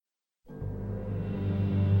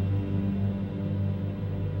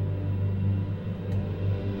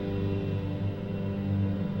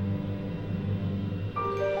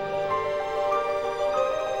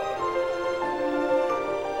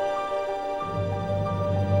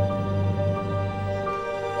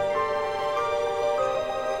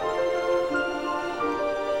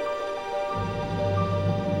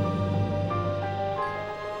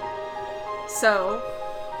So,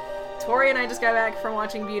 Tori and I just got back from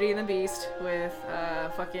watching Beauty and the Beast with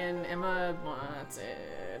fucking Emma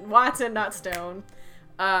Watson, not Stone.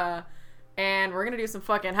 And we're gonna do some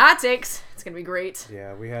fucking hot takes. It's gonna be great.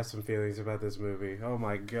 Yeah, we have some feelings about this movie. Oh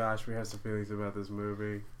my gosh, we have some feelings about this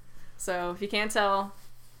movie. So, if you can't tell,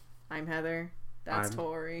 I'm Heather. That's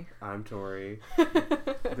Tori. I'm Tori.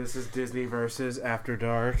 This is Disney versus After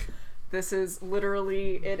Dark. This is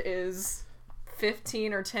literally, it is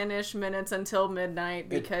 15 or 10-ish minutes until midnight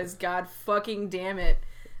because god fucking damn it,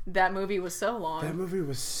 that movie was so long. That movie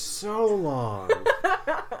was so long.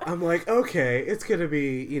 I'm like, okay, it's gonna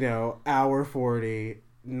be, hour 40,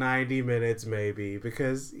 90 minutes maybe,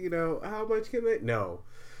 because, how much can they... No.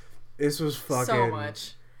 This was fucking... So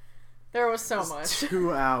much. There was so much.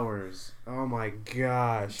 2 hours. Oh my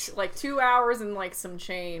gosh. Like 2 hours and like some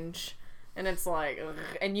change. And it's like, ugh,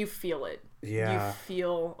 and you feel it. Yeah. You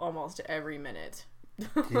feel almost every minute.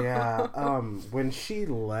 Yeah. When she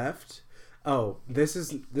left, this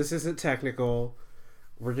isn't technical.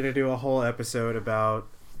 We're gonna do a whole episode about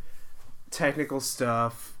technical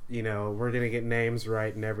stuff. We're gonna get names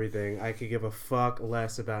right and everything. I could give a fuck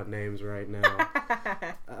less about names right now.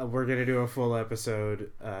 We're gonna do a full episode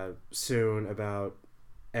soon about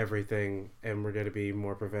everything, and we're gonna be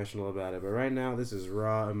more professional about it. But right now, this is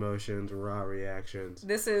raw emotions, raw reactions.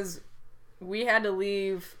 We had to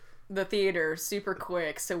leave the theater super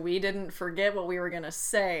quick, so we didn't forget what we were gonna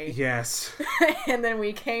say. Yes. And then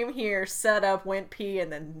we came here, set up, went pee,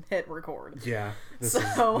 and then hit record. Yeah. This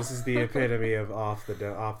is the epitome of off the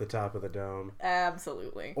top of the dome.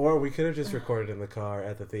 Absolutely. Or we could have just recorded in the car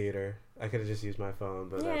at the theater. I could have just used my phone,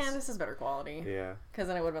 but this is better quality. Yeah. Because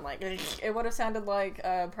then it would have been like, it would have sounded like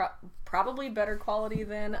probably better quality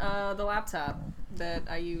than the laptop that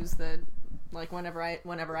I use that. Like whenever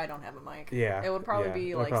I don't have a mic. Yeah. It would probably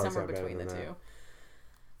be like somewhere sound between the that. two.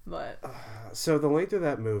 But so the length of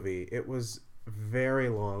that movie, it was very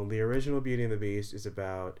long. The original Beauty and the Beast is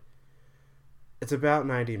about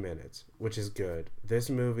 90 minutes, which is good. This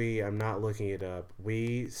movie, I'm not looking it up.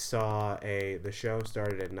 We saw the show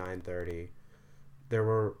started at 9:30.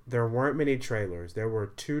 There weren't many trailers. There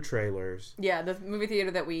were 2 trailers. Yeah, the movie theater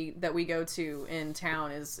that we go to in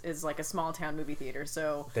town is like a small town movie theater,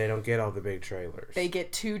 so they don't get all the big trailers. They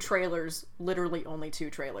get 2 trailers, literally only 2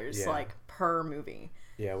 trailers, like per movie.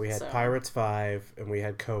 Yeah, we had Pirates 5 and we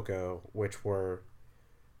had Coco, which were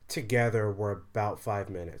together were about 5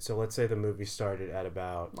 minutes. So let's say the movie started at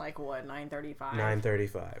about 9:35.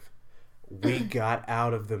 9:35. We got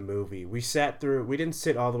out of the movie. We didn't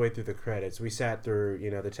sit all the way through the credits. We sat through,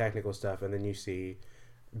 the technical stuff, and then you see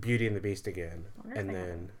Beauty and the Beast again. And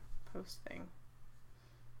then post thing.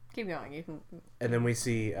 Keep going. You can. And then we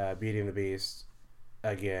see Beauty and the Beast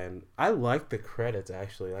again. I like the credits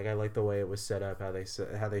actually. Like I like the way it was set up, how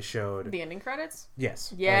they showed the ending credits.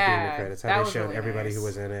 Yes. Yeah. I like the ending credits. How they showed really everybody nice. who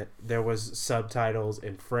was in it. There was subtitles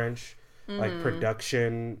in French, like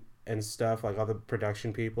production and stuff, like all the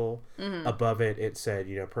production people. Mm-hmm. Above it said,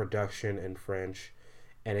 production in French,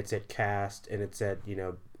 and it said cast, and it said,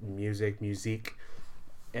 musique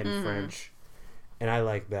in French. And I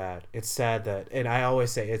like that. It's sad that, and I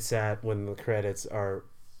always say it's sad when the credits are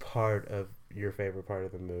part of your favorite part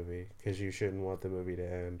of the movie, because you shouldn't want the movie to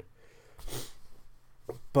end.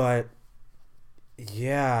 But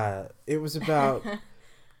yeah, it was about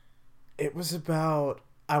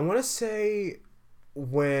I want to say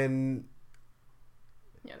when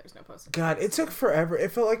there's no post. God, it took forever. It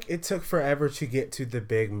felt like it took forever to get to the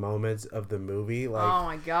big moments of the movie. Like, oh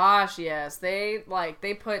my gosh, yes. They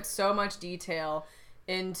put so much detail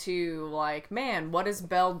into man, what does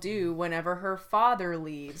Belle do whenever her father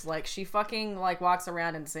leaves? She fucking walks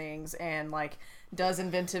around and sings and does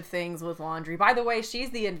inventive things with laundry. By the way,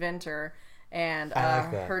 she's the inventor and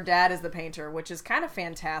her dad is the painter, which is kind of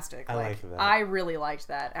fantastic. I like that. I really liked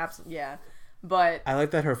that. Absolutely, yeah. But I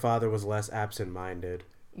like that her father was less absent-minded.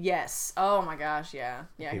 Yes. Oh my gosh, yeah.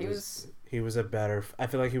 Yeah, he was a better... I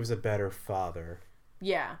feel like he was a better father.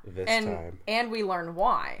 Yeah. This time. And we learn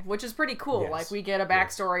why, which is pretty cool. Yes. We get a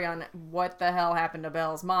backstory on what the hell happened to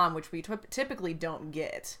Belle's mom, which we typically don't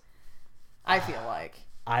get. I feel like.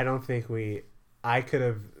 I don't think I could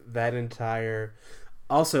have... That entire...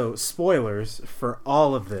 Also, spoilers for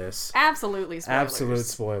all of this. Absolutely spoilers. Absolute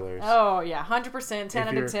spoilers. Oh, yeah. 100%, 10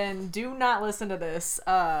 out of 10. Do not listen to this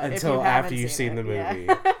until after you've seen the movie.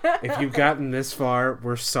 Yeah. If you've gotten this far,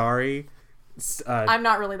 we're sorry. I'm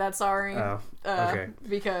not really that sorry. Oh, okay.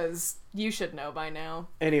 Because you should know by now.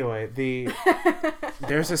 Anyway,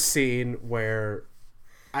 there's a scene where...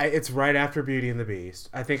 it's right after Beauty and the Beast.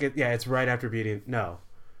 I think it's right after Beauty... No.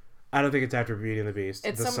 I don't think it's after Beauty and the Beast.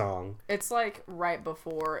 It's the song. It's like right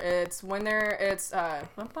before. It's when they're. It's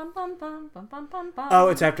bum, bum, bum, bum, bum, bum, bum, bum. Oh,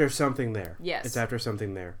 it's after Something There. Yes. It's after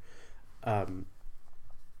Something There.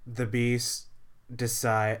 The Beast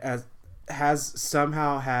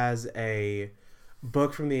has a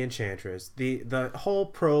book from the Enchantress. The whole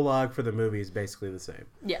prologue for the movie is basically the same.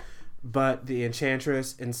 Yeah. But the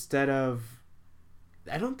Enchantress, instead of...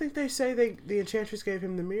 I don't think they say the Enchantress gave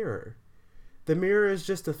him the mirror. The mirror is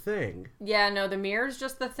just a thing. Yeah, no, the mirror is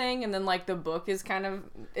just the thing, and then like the book is kind of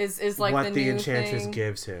is like what the the new Enchantress thing.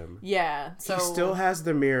 gives him. Yeah, so He still has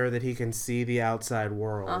the mirror that he can see the outside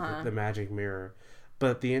world, the magic mirror.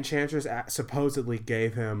 But the Enchantress supposedly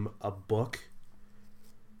gave him a book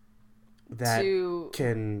that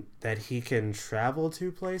he can travel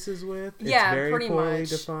to places with. Yeah, it's very pretty poorly much.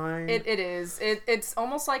 defined. It is. It's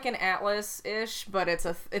almost like an atlas-ish, but it's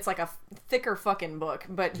like a thicker fucking book.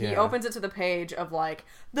 But he opens it to the page of like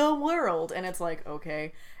the world, and it's like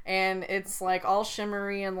okay, and it's like all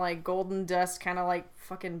shimmery and like golden dust, kind of like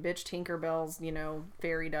fucking bitch Tinkerbell's,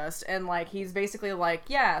 fairy dust, and like he's basically like,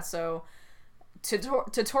 yeah, so to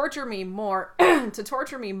torture me more,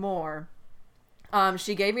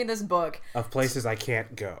 she gave me this book of places I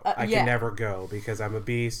can't go. I yeah. can never go because I'm a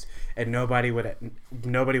beast, and nobody would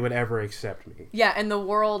ever accept me. Yeah, and the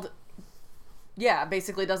world,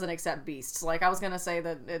 basically doesn't accept beasts. Like I was gonna say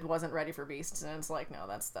that it wasn't ready for beasts, and it's like no,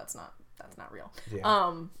 that's not real.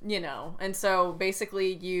 Yeah. And so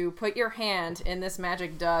basically you put your hand in this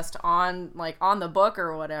magic dust on the book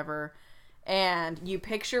or whatever, and you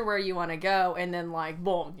picture where you want to go, and then like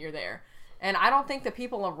boom, you're there. And I don't think the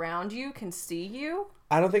people around you can see you.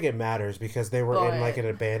 I don't think it matters because they were in like an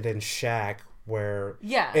abandoned shack where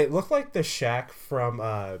it looked like the shack from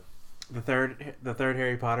the third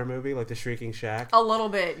Harry Potter movie, like the Shrieking Shack. A little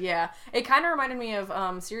bit, yeah. It kind of reminded me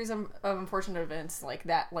of Series of Unfortunate Events,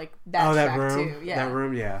 that shack room, too. Yeah, that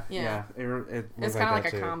room, yeah. It's kind of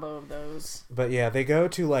like a combo of those. But yeah, they go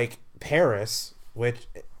to like Paris, which.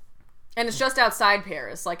 And it's just outside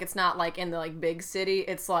Paris. Like, it's not, like, in the, like, big city.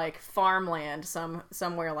 It's, like, farmland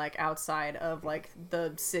somewhere, like, outside of, like,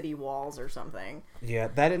 the city walls or something. Yeah,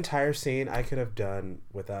 that entire scene I could have done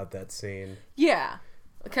without that scene. Yeah.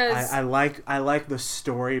 Because... I like the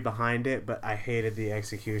story behind it, but I hated the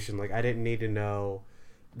execution. Like, I didn't need to know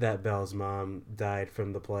that Belle's mom died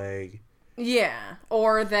from the plague. Yeah.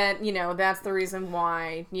 Or that, that's the reason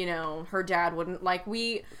why, her dad wouldn't... Like,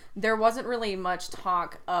 there wasn't really much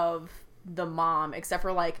talk of the mom, except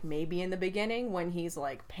for like maybe in the beginning when he's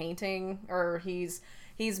like painting or he's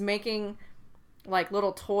making like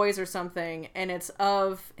little toys or something, and it's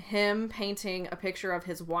of him painting a picture of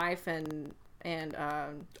his wife and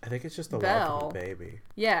I think it's just the Belle. wife and the baby.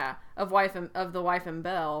 Yeah, of the wife and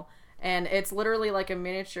Belle, and it's literally like a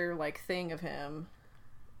miniature like thing of him.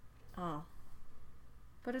 Oh,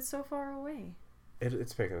 but it's so far away.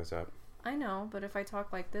 It's picking us up. I know, but if I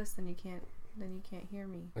talk like this, then you can't hear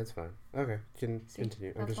me. That's fine. Okay,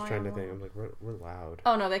 continue. I'm just trying to think. I'm like, we're loud.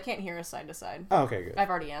 Oh no, they can't hear us side to side. Oh, okay, good.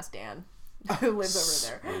 I've already asked Dan, who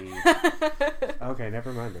lives over there. Okay,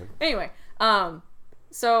 never mind then. Anyway,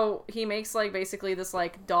 so he makes like basically this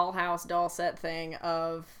like doll set thing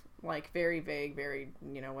of like very vague, very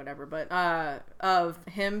whatever, but of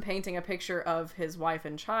him painting a picture of his wife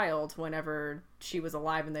and child whenever she was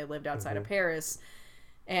alive and they lived outside of Paris.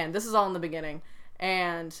 And this is all in the beginning.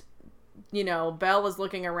 And, Belle is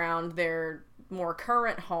looking around their more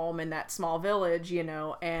current home in that small village,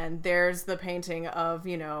 and there's the painting of,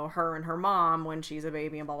 her and her mom when she's a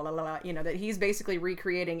baby and blah, blah, blah, blah, that he's basically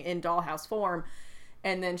recreating in dollhouse form.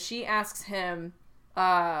 And then she asks him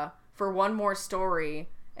for one more story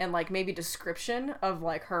and, like, maybe description of,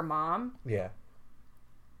 like, her mom. Yeah.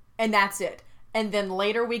 And that's it. And then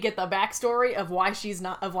later we get the backstory of why she's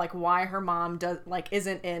not, of like why her mom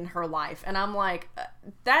isn't in her life. And I'm like,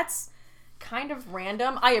 that's kind of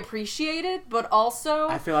random. I appreciate it, but also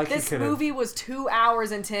I feel like this movie was 2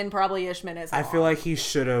 hours and 10 probably-ish minutes long. I feel like we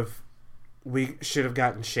should have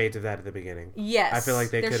gotten shades of that at the beginning. Yes. I feel like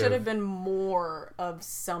there should have been more of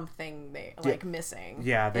something missing.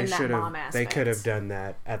 Yeah, they should have. They could have done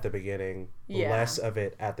that at the beginning. Yeah. Less of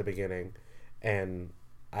it at the beginning, and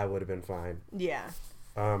I would have been fine. Yeah.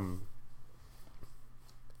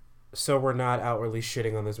 So we're not outwardly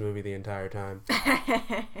shitting on this movie the entire time.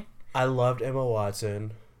 I loved Emma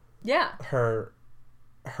Watson. Yeah. Her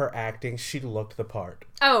acting, she looked the part.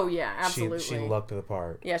 Oh, yeah, absolutely. She looked the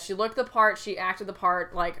part. Yeah, she looked the part. She acted the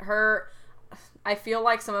part. Like, I feel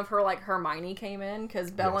like some of her, like, Hermione came in, because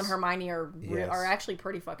Belle and Hermione are actually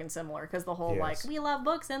pretty fucking similar, because the whole, like, we love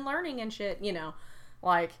books and learning and shit,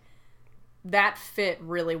 like... That fit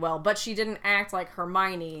really well, but she didn't act like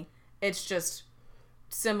Hermione, It's just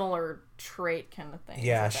similar trait kind of thing.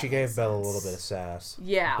 Yeah, she gave Belle a little bit of sass.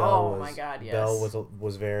 Yeah. Belle my God. Yes. Belle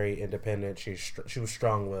was very independent. She was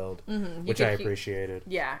strong-willed, which I appreciated.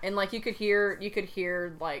 Yeah, and like you could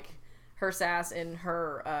hear like her sass in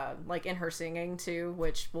her like in her singing too,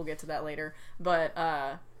 which we'll get to that later.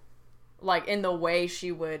 But like in the way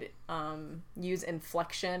she would use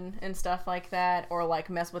inflection and stuff like that, or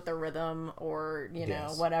like mess with the rhythm, or you know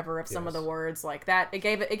whatever of some of the words like that. It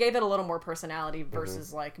gave it a little more personality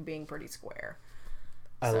versus like being pretty square.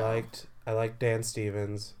 I liked Dan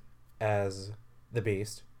Stevens as the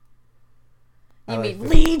Beast. You mean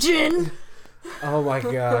Legion? Oh my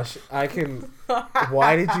gosh,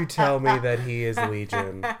 why did you tell me that he is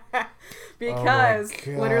Legion? Because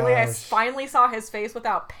literally I finally saw his face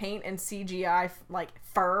without paint and CGI like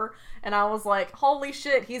fur, and I was like, holy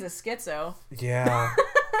shit, he's a schizo. Yeah.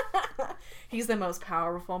 He's the most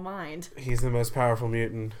powerful mind. He's the most powerful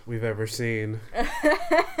mutant we've ever seen.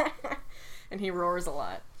 And he roars a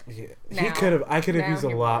lot. Yeah. I could have used a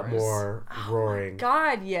lot more roaring. Oh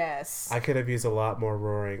God, yes. I could have used a lot more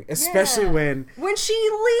roaring, especially when she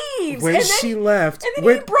leaves. When she left, and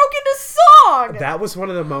then he broke into song. That was one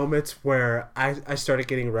of the moments where I started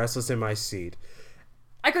getting restless in my seat.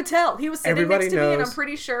 I could tell he was sitting Everybody next to knows, me, and I'm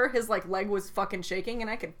pretty sure his like leg was fucking shaking, and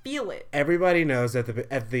I could feel it. Everybody knows that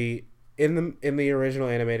in the original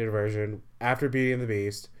animated version, after Beauty and the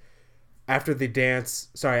Beast, after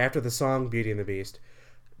the song Beauty and the Beast,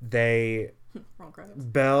 Belle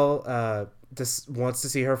just wants to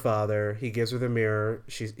see her father. He gives her the mirror.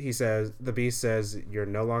 The Beast says, "You're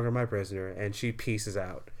no longer my prisoner," and she pieces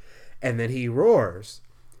out. And then he roars.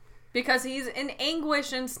 Because he's in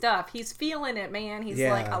anguish and stuff. He's feeling it, man. He's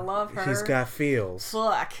like, I love her. He's got feels.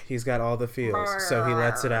 Fuck. He's got all the feels. So he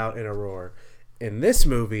lets it out in a roar. In this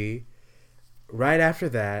movie, right after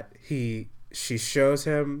that, she shows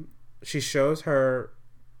her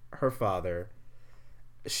father.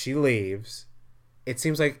 She leaves. It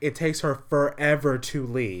seems like it takes her forever to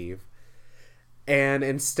leave. And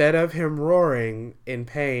instead of him roaring in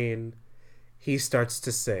pain, he starts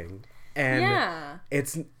to sing. And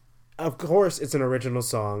of course, it's an original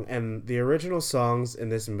song. And the original songs in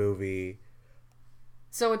this movie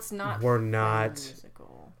So it's not were not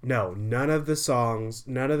musical. No, none of the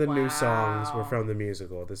new songs were from the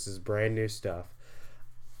musical. This is brand new stuff.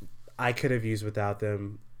 I could have used without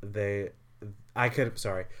them. I could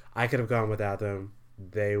have gone without them.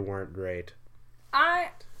 They weren't great. I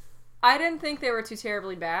didn't think they were too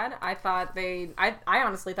terribly bad. I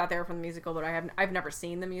honestly thought they were from the musical, but I've never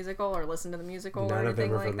seen the musical or listened to the musical or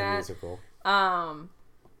anything like that. None of them were from the musical.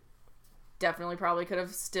 Definitely probably could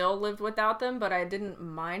have still lived without them, but I didn't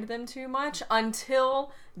mind them too much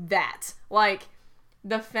until that. Like,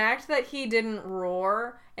 the fact that he didn't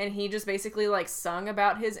roar and he just basically like sung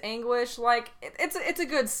about his anguish, like it's a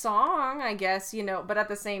good song, I guess, you know, but at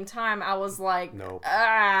the same time I was like, nope.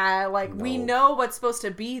 We know what's supposed to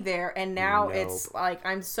be there, and now it's like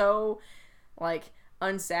I'm so like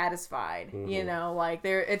unsatisfied, you know, like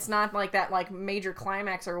it's not like that like major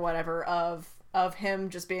climax or whatever of him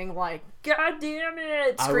just being like, God damn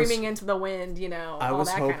it, screaming into the wind, you know, I was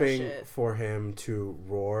hoping kind of shit. For him to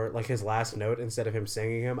roar, like his last note, instead of him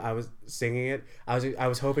singing I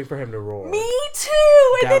was hoping for him to roar. Me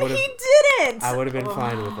too, and then he didn't. I would have been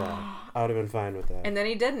fine with that. And then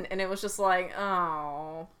he didn't, and it was just like,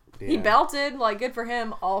 oh. Yeah. He belted, like, good for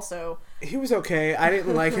him also. He was okay. I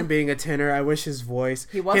didn't like him being a tenor. I wish his voice,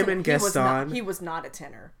 him and Gaston. He was not a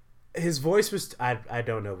tenor. His voice was, I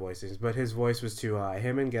don't know voices, but his voice was too high.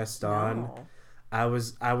 Him and Gaston, no. I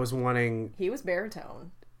was wanting... He was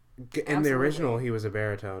baritone. In the original, he was a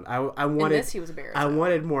baritone. I wanted... In this, he was a baritone. I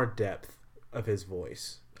wanted more depth of his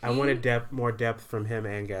voice. I wanted more depth from him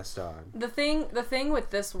and Gaston. The thing with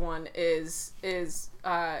this one is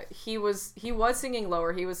he was singing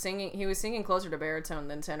lower. He was singing closer to baritone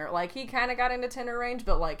than tenor. Like, he kind of got into tenor range,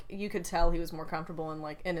 but like you could tell he was more comfortable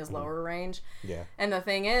in his lower range. Yeah. And the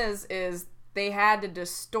thing is they had to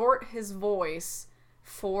distort his voice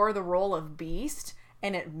for the role of Beast,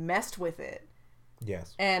 and it messed with it.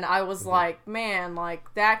 Yes. And I was like, man,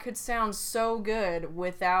 like that could sound so good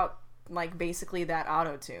without like basically that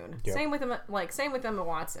auto-tune. Yep. Same with Emma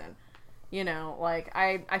Watson. You know, like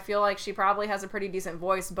I feel like she probably has a pretty decent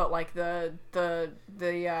voice, but like the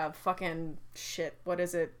fucking shit, what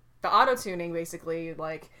is it? The auto-tuning basically,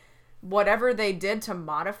 like whatever they did to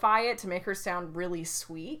modify it to make her sound really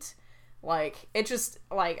sweet, like it just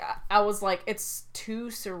like I was like, it's too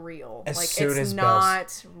surreal. It's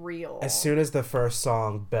not real. As soon as the first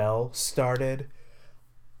song Belle started,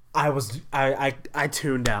 I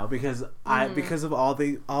tuned out because because of all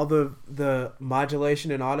the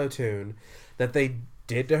modulation and auto tune that they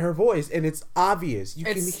did to her voice, and it's obvious. You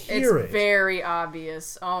can hear it. It's very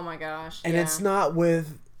obvious. Oh my gosh. And it's not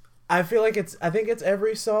with. I feel like I think it's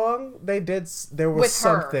every song they did. There was with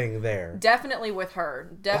something her. there. Definitely with her.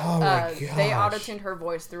 Oh my gosh. They auto-tuned her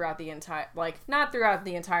voice throughout the entire, like, not throughout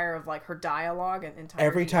the entire of, like, her dialogue and entire.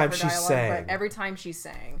 Every time she sang. But every time she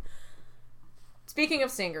sang. Speaking of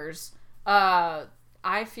singers, I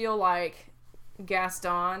feel like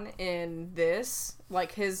Gaston in this,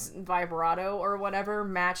 like, his vibrato or whatever,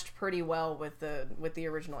 matched pretty well with the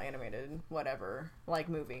original animated whatever, like,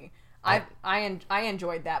 movie. I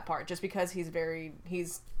enjoyed that part just because he's very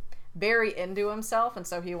into himself, and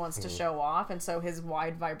so he wants to show off, and so his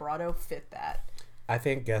wide vibrato fit that. I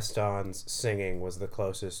think Gaston's singing was the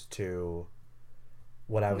closest to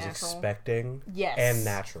what I was expecting. Yes. And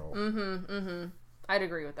natural. I'd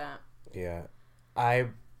agree with that. Yeah.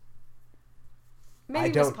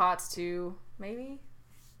 Maybe Miss Potts too, maybe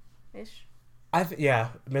ish.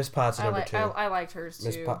 Miss Potts number 2. I liked hers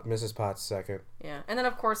too. Mrs. Potts second. Yeah, and then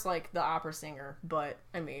of course like the opera singer, but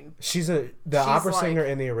I mean she's opera singer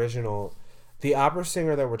in the original. The opera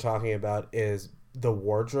singer that we're talking about is the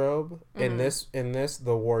wardrobe. In this,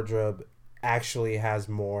 the wardrobe actually has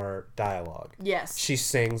more dialogue. Yes, she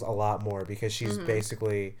sings a lot more because she's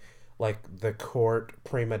basically like the court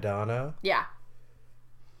prima donna. Yeah,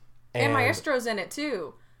 and Maestro's in it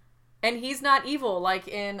too. And he's not evil, like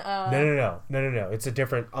in... No. It's a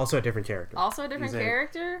different character. Also a different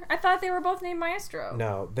character? I thought they were both named Maestro.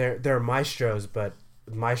 No, they're maestros, but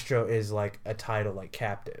maestro is like a title, like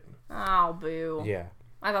captain. Oh, boo. Yeah.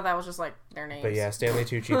 I thought that was just like their names. But yeah, Stanley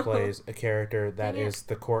Tucci plays a character that is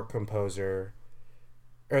the court composer,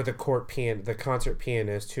 or the concert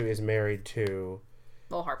pianist who is married to...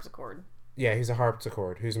 Little harpsichord. Yeah, he's a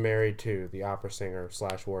harpsichord who's married to the opera singer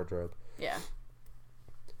 / wardrobe. Yeah.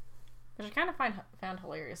 Which I kind of found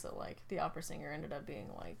hilarious that like the opera singer ended up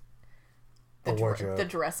being like the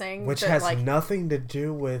dressing, which has nothing to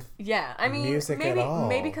do with I mean music at all.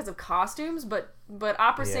 Maybe because of costumes, but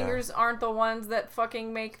opera singers aren't the ones that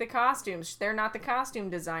fucking make the costumes. They're not the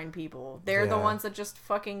costume design people. They're the ones that just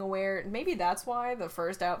fucking wear. Maybe that's why the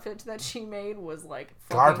first outfit that she made was like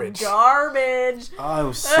garbage. Oh, it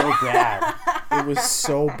was so bad. It was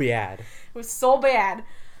so bad. It was so bad.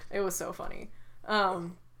 It was so funny.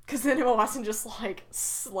 Because then Emma Watson just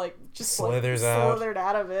slithered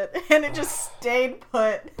out of it, and it just stayed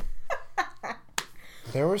put.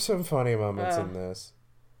 There were some funny moments in this.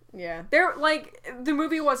 Yeah, the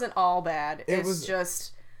movie wasn't all bad.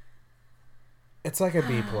 It's like a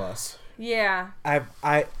B+. Yeah. I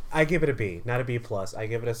give it a B, not a B+. I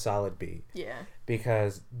give it a solid B. Yeah.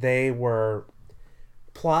 Because they were,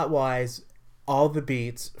 plot-wise, all the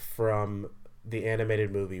beats from the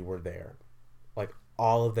animated movie were there.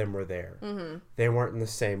 All of them were there. Mm-hmm. They weren't in the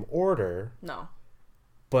same order. No.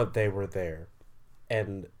 But they were there.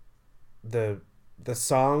 And the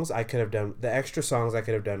songs I could have done, the extra songs I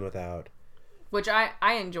could have done without. Which I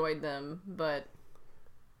enjoyed them, but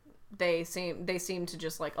they seem to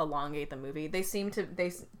just like elongate the movie. They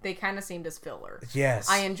kind of seemed as filler. Yes.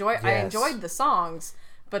 I enjoyed the songs,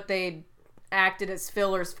 but they acted as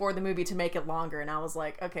fillers for the movie to make it longer, and I was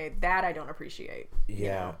like, okay, that I don't appreciate.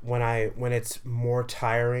 Yeah, you know? When it's more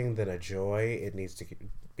tiring than a joy, it needs to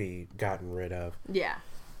be gotten rid of. Yeah.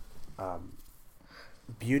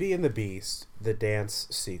 Beauty and the Beast, the dance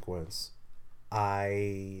sequence,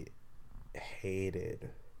 I hated.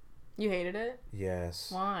 You hated it?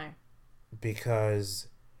 Yes. Why? Because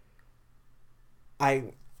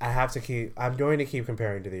I'm going to keep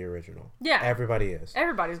comparing to the original. Yeah. Everybody is.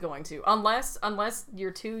 Everybody's going to. Unless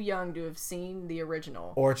you're too young to have seen the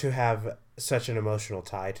original. Or to have such an emotional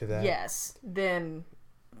tie to that. Yes. Then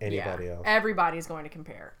anybody else. Everybody's going to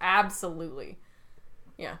compare. Absolutely.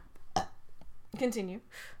 Yeah. Continue.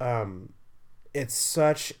 It's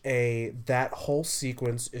such that whole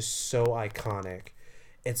sequence is so iconic.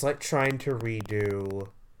 It's like trying to redo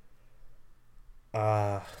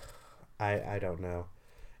I don't know.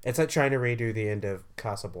 It's like trying to redo the end of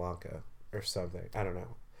Casablanca or something. I don't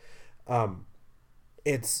know.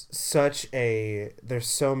 It's such there's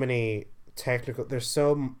so many technically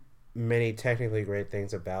great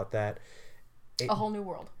things about that. A Whole New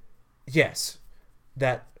World. Yes.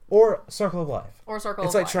 Or Circle of Life.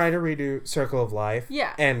 It's like trying to redo Circle of Life.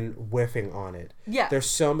 Yeah. And whiffing on it. Yeah. There's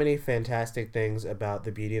so many fantastic things about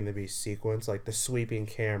the Beauty and the Beast sequence, like the sweeping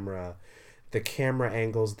camera, the camera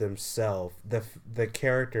angles themselves, the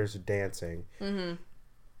characters dancing.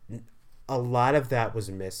 Mm-hmm. A lot of that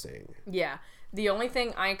was missing. Yeah. The only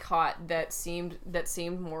thing I caught that seemed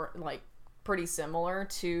more like pretty similar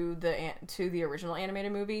to the original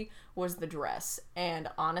animated movie was the dress. And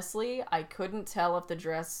honestly, I couldn't tell if the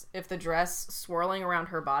dress swirling around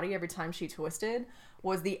her body every time she twisted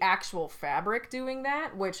was the actual fabric doing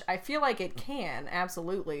that, which I feel like it can,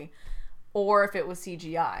 absolutely, or if it was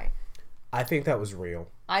CGI. I think that was real.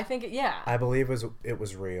 I think yeah. I believe it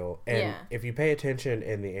was real. And Yeah. if you pay attention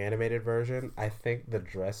in the animated version, I think the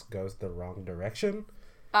dress goes the wrong direction.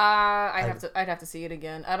 I'd have to see it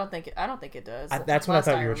again. I don't think it does. That's what I Last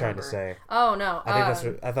thought you were trying to remember. say. Oh no.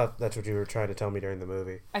 I thought that's what you were trying to tell me during the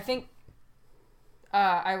movie. I think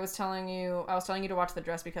I was telling you to watch the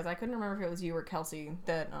dress because I couldn't remember if it was you or Kelsey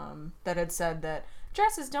that had said that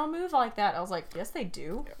dresses don't move like that. I was like, yes they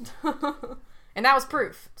do. And that was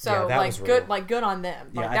proof. So that like was good real. good on them.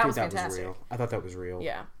 Yeah, Like, I that think was that fantastic. was real. I thought that was real.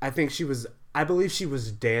 Yeah. I believe she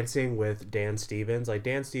was dancing with Dan Stevens. Like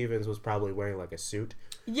Dan Stevens was probably wearing like a suit.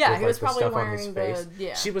 Yeah, with, he like, was the probably stuff on his wearing face.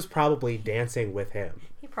 the She was probably dancing with him.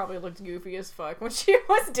 He probably looked goofy as fuck when she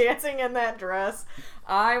was dancing in that dress.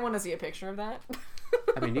 I want to see a picture of that.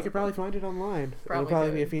 I mean, you could probably find it online. Probably It'll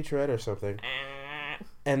probably be a could. featurette or something.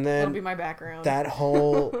 And then That'll be my background. that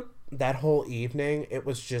whole evening, it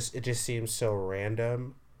just seems so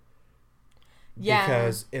random. Yeah.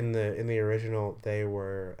 Because in the original, it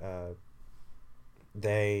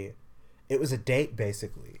was a date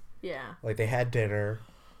basically. Yeah. Like they had dinner,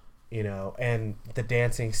 and the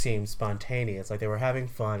dancing seemed spontaneous. Like they were having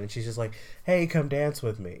fun, and she's just like, "Hey, come dance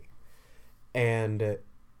with me," and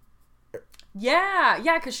Yeah,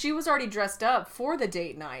 because she was already dressed up for the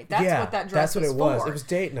date night. That's what that dress that's what was it was. for. It was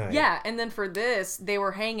date night. Yeah, and then for this, they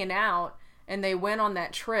were hanging out, and they went on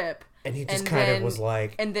that trip. And he just kind of was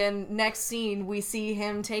like... And then next scene, we see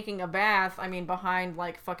him taking a bath. I mean, behind,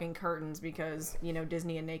 like, fucking curtains because,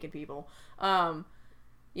 Disney and naked people.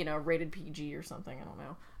 Rated PG or something. I don't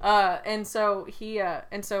know. And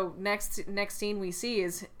so next scene we see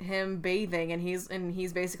is him bathing, and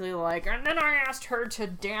he's basically like, and then I asked her to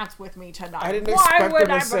dance with me tonight. I didn't expect her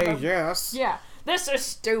to say yes. Yeah, this is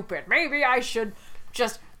stupid. Maybe I should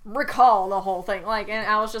just recall the whole thing. Like, and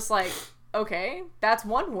I was just like, okay, that's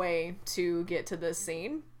one way to get to this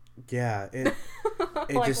scene. Yeah, it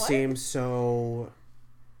Like, just what? seems so...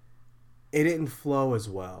 It didn't flow as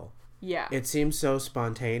well. Yeah. It seems so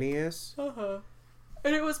spontaneous. Uh-huh.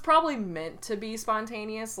 And it was probably meant to be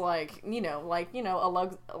spontaneous, a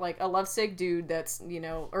lovesick dude that's,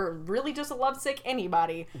 or really just a lovesick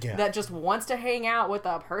anybody that just wants to hang out with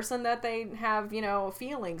a person that they have,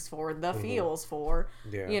 feelings for, feels for,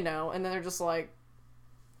 and then they're just like,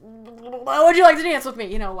 would you like to dance with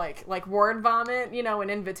me? Like word vomit, an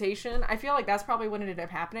invitation. I feel like that's probably what ended up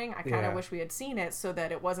happening. I kind of wish we had seen it so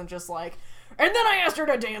that it wasn't just like, and then I asked her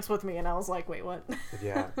to dance with me, and I was like, wait, what?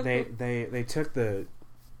 Yeah, they took the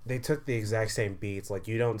exact same beats. Like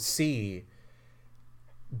you don't see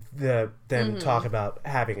them talk about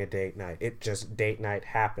having a date night. It just date night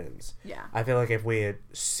happens. Yeah. I feel like if we had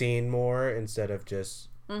seen more instead of just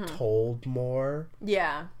told more.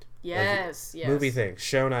 Yeah. Yes. Movie thing,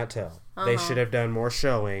 show not tell. They should have done more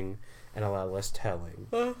showing and a lot less telling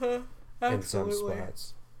in some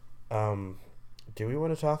spots. Do we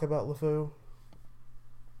want to talk about LeFou?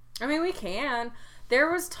 I mean, we can.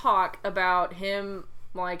 There was talk about him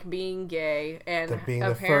like being gay and being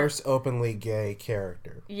the first openly gay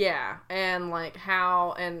character. Yeah, and like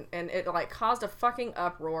how and it like caused a fucking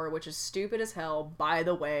uproar, which is stupid as hell. By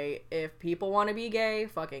the way, if people want to be gay,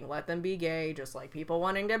 fucking let them be gay. Just like people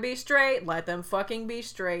wanting to be straight, let them fucking be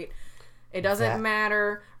straight. It doesn't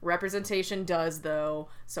matter. Representation does though.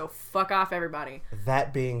 So fuck off, everybody.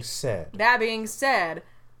 That being said,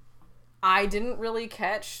 I didn't really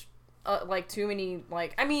catch like too many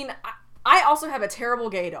like. I mean. I also have a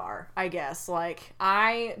terrible gaydar, I guess. Like,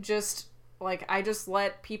 I just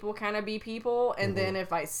let people kind of be people, and then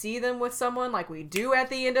if I see them with someone, like we do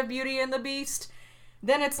at the end of Beauty and the Beast,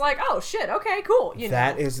 then it's like, oh, shit, okay, cool,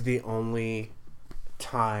 That is the only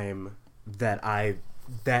time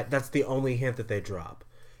that's the only hint that they drop.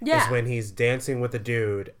 Yeah. Is when he's dancing with a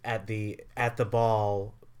dude at the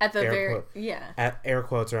ball... At the at air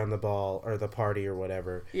quotes around the ball or the party or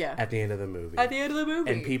whatever. Yeah. At the end of the movie. At the end of the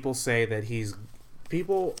movie. And people say that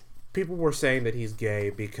people were saying that he's gay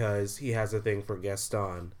because he has a thing for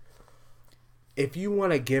Gaston. If you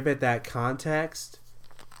want to give it that context,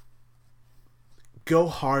 go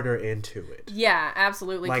harder into it. Yeah,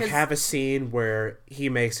 absolutely. Like have a scene where he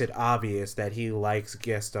makes it obvious that he likes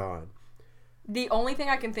Gaston. The only thing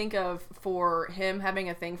I can think of for him having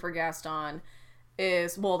a thing for Gaston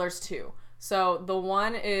is, well, there's two. So the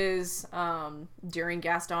one is during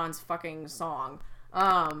Gaston's fucking song,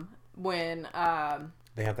 when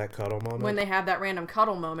they have that cuddle moment. when they have that random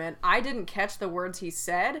cuddle moment, I didn't catch the words he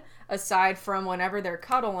said aside from whenever they're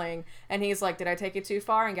cuddling and he's like, did I take it too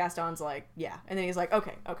far? And Gaston's like, yeah. And then he's like,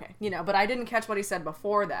 okay. But I didn't catch what he said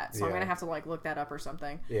before that. So I'm going to have to like look that up or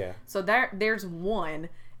something. Yeah. So there's one.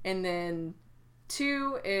 And then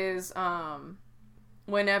two is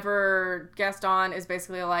whenever Gaston is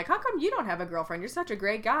basically like, how come you don't have a girlfriend? You're such a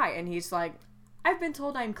great guy. And he's like, I've been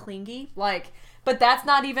told I'm clingy. Like, but that's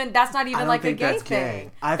not even like a gay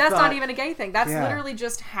thing. That's not even a gay thing. That's literally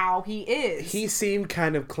just how he is. He seemed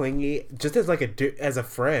kind of clingy, just as like as a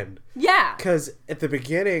friend. Yeah. Because at the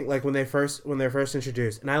beginning, like when they're first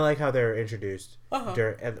introduced, and I like how they're introduced when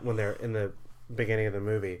they're in the beginning of the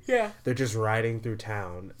movie. Yeah. They're just riding through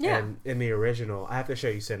town. Yeah. And in the original, I have to show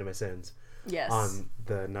you Cinema Sins. Yes. On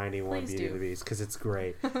the 91 Please Beauty and the do. Beast, because it's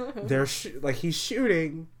great. They're like he's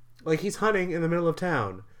shooting, like he's hunting in the middle of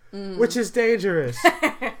town. Which is dangerous.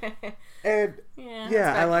 And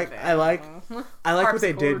I like what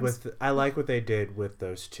they did with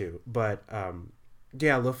those two. But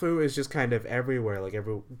LeFou is just kind of everywhere. Like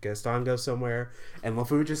Gaston goes somewhere and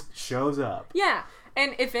LeFou just shows up. Yeah.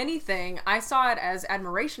 And if anything, I saw it as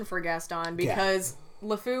admiration for Gaston because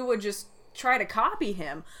LeFou would just try to copy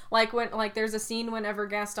him. Like there's a scene whenever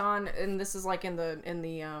Gaston, and this is like in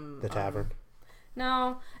the tavern.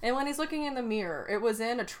 No, and when he's looking in the mirror, it was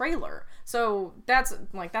in a trailer. So that's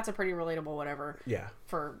a pretty relatable whatever. Yeah.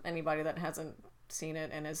 For anybody that hasn't seen it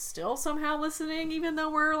and is still somehow listening, even though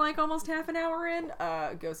we're like almost half an hour in,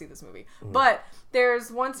 go see this movie. But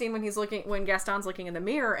there's one scene when Gaston's looking in the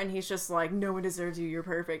mirror and he's just like, no one deserves you, you're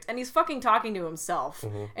perfect. And he's fucking talking to himself.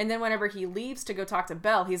 And then whenever he leaves to go talk to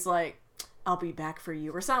Belle, he's like, I'll be back for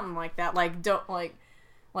you, or something like that.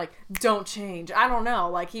 Don't change. I don't know.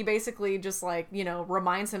 Like, he basically just,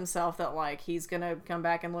 reminds himself that, he's gonna come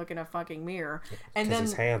back and look in a fucking mirror. And then,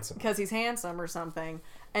 he's handsome. Because he's handsome or something.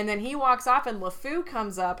 And then he walks off and LeFou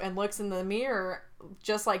comes up and looks in the mirror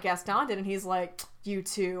just like Gaston did. And he's like, you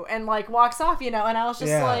too. And, walks off, And I was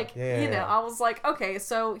just I was like, okay,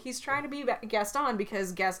 so he's trying to be Gaston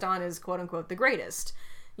because Gaston is, quote-unquote, the greatest,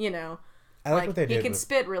 I like what they did. He can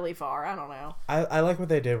spit really far. I don't know. I like what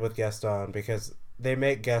they did with Gaston because they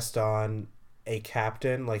make Gaston a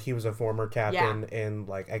captain. Like, he was a former captain in,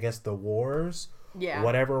 I guess the wars. Yeah.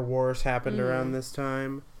 Whatever wars happened around this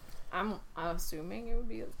time. I'm assuming it would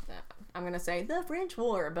be I'm going to say the French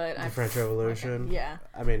War, but... The French Revolution? Okay. Yeah.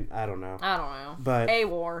 I mean, I don't know. But... A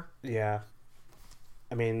war. Yeah.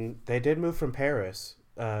 I mean, they did move from Paris.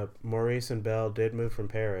 Maurice and Belle did move from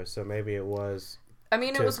Paris, so maybe it was... I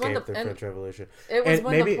mean, it was when the French Revolution. It was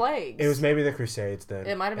when the plagues. It was maybe the Crusades then.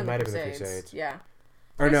 It might have been the Crusades. Yeah.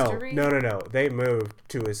 Or no. They moved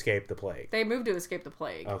to escape the plague. They moved to escape the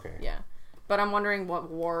plague. Okay. Yeah. But I'm wondering what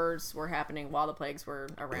wars were happening while the plagues were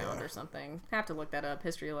around or something. Have to look that up.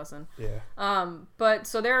 History lesson. Yeah. But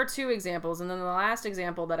so there are two examples, and then the last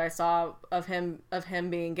example that I saw of him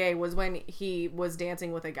being gay was when he was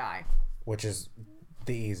dancing with a guy. Which is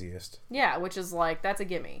the easiest. Yeah, which is that's a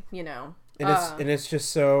gimme, And it's just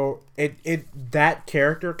so that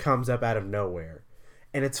character comes up out of nowhere.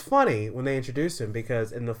 And it's funny when they introduce him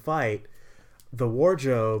because in the fight, the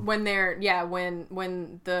wardrobe when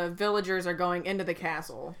the villagers are going into the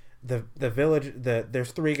castle.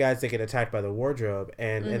 There's three guys that get attacked by the wardrobe,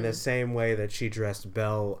 and in the same way that she dressed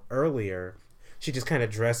Belle earlier, she just kind of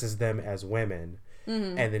dresses them as women.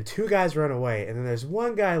 And then two guys run away, and then there's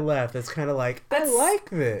one guy left that's kind of like, I like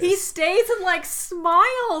this. He stays and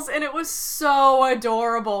smiles, and it was so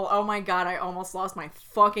adorable. Oh my god, I almost lost my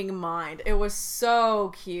fucking mind. It was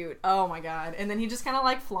so cute. Oh my god. And then he just kind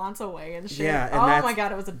of flaunts away and shit. Yeah, and oh my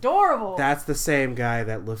god, it was adorable. That's the same guy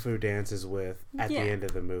that LeFou dances with at the end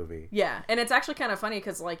of the movie. Yeah, and it's actually kind of funny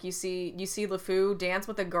because you see LeFou dance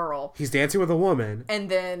with a girl. He's dancing with a woman, and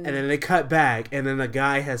then they cut back, and then the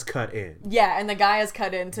guy has cut in. Yeah, and the guy is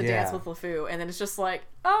cut in to dance with LeFou, and then it's just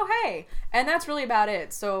oh hey, and that's really about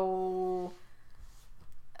it. So,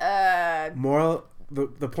 moral.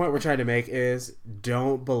 The point we're trying to make is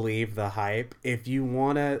don't believe the hype. If you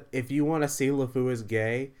wanna see LeFou as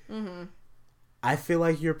gay, I feel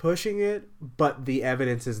like you're pushing it, but the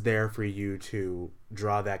evidence is there for you to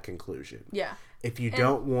draw that conclusion. Yeah. If you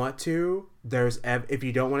don't want to, if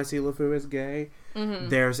you don't want to see LeFou as gay,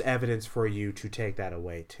 there's evidence for you to take that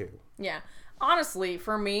away too. Yeah. Honestly,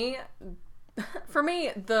 for me,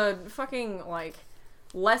 the fucking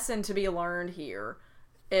lesson to be learned here,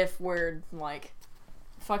 if we're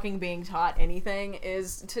fucking being taught anything,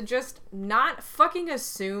 is to just not fucking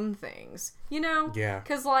assume things, Yeah.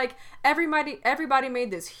 Because everybody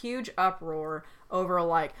made this huge uproar over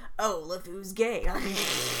like, oh, LeFou's gay.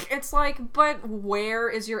 It's like, but where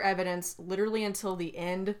is your evidence? Literally until the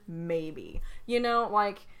end, maybe. You know,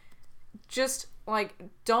 like, just like,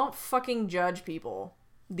 don't fucking judge people.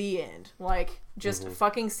 The end. Like, just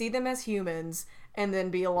fucking see them as humans and then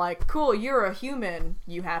be like, cool, you're a human.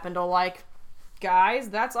 You happen to like guys,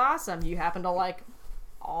 that's awesome. You happen to like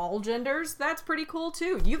all genders, that's pretty cool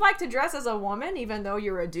too. You like to dress as a woman even though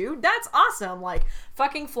you're a dude, that's awesome. Like,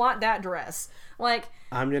 fucking flaunt that dress. Like,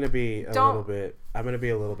 I'm gonna be a little bit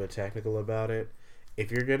technical about it.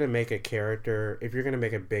 If you're gonna make a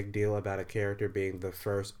big deal about a character being the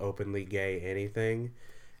first openly gay anything,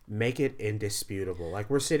 make it indisputable. Like,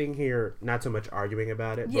 we're sitting here not so much arguing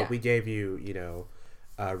about it, but we gave you,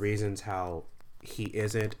 reasons how he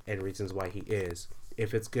isn't and reasons why he is.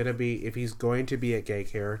 If he's going to be a gay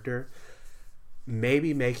character,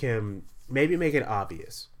 maybe make it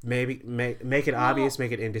obvious. Maybe make it obvious,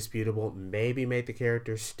 make it indisputable. Maybe make the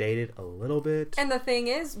character stated a little bit. And the thing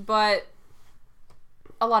is, but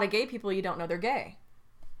a lot of gay people, you don't know they're gay.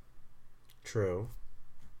 True.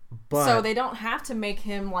 But so they don't have to make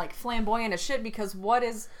him like flamboyant as shit, because what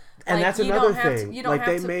is... And like, that's another thing. Like,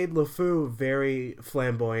 they made LeFou very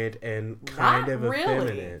flamboyant and kind of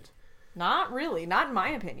effeminate. Not really. Not in my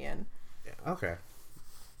opinion. Yeah, okay.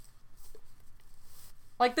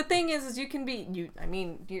 Like, the thing is you can be...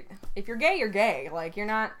 if you're gay, you're gay. Like, you're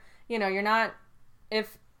not... you're not...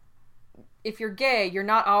 If you're gay, you're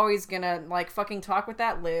not always gonna, like, fucking talk with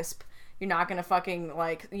that lisp. You're not gonna fucking,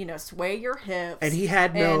 like, sway your hips. And he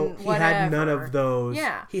had none of those.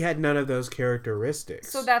 Yeah. He had none of those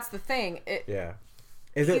characteristics. So that's the thing. Yeah.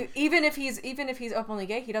 Even if he's openly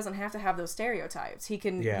gay, he doesn't have to have those stereotypes. He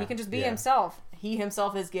can just be himself. He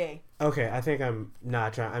himself is gay. Okay, I think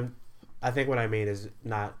I think what I mean is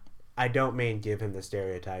not... I don't mean give him the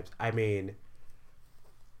stereotypes. I mean,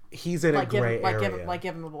 he's in a gray area.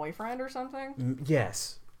 Give him a boyfriend or something?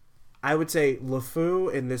 Yes. I would say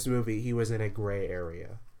LeFou in this movie, he was in a gray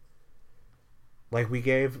area. Like, we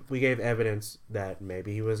gave evidence that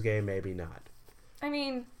maybe he was gay, maybe not. I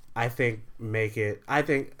mean, I think make it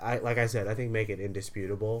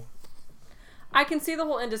indisputable. I can see the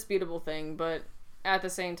whole indisputable thing, but at the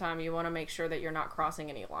same time, you want to make sure that you're not crossing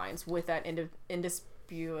any lines with that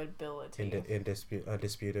indisputability.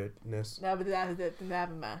 Undisputedness.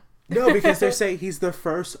 No, because they're saying he's the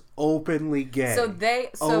first openly gay.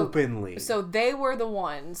 Openly. So they were the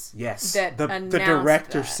ones. Yes. That the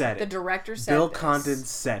director said it. The director said Bill this. Condon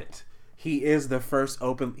said it. He is the first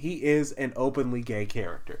he is an openly gay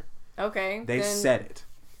character. Okay. They said it.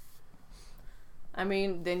 I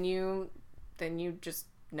mean, then you just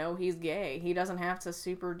know he's gay. He doesn't have to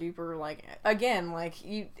super duper, like, again, like,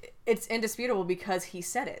 it's indisputable because he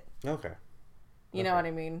said it. Okay. You know what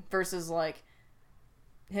I mean? Versus, like,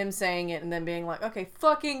 him saying it and then being like, okay,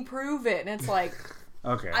 fucking prove it. And it's like,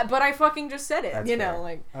 okay. But I fucking just said it. That's fair.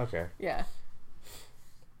 Like, okay. Yeah.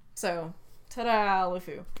 So, ta-da,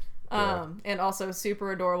 LeFou. And also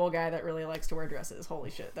super adorable guy that really likes to wear dresses. Holy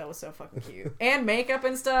shit, that was so fucking cute. And makeup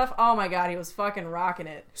and stuff. Oh my god, he was fucking rocking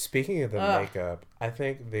it. Speaking of the makeup, I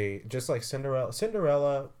think just like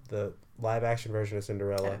Cinderella, the live action version of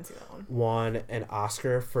Cinderella, I didn't see that one. Won an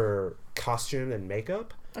Oscar for costume and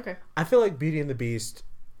makeup. Okay. I feel like Beauty and the Beast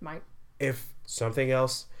might. If something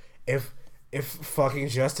else, if fucking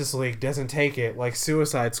Justice League doesn't take it like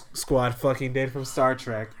Suicide Squad fucking did from Star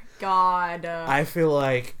Trek. God. I feel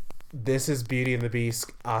like this is Beauty and the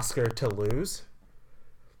Beast Oscar to lose.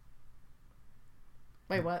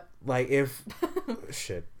 Wait, what? Like, if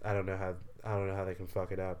shit, I don't know how they can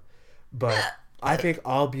fuck it up. But I think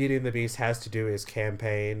all Beauty and the Beast has to do is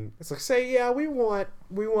campaign. It's like, say, yeah, we want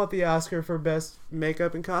the Oscar for best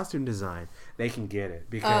makeup and costume design. They can get it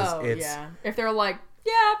because if they're like,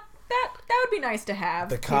 yeah, that would be nice to have.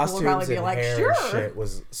 The costumes and hair and shit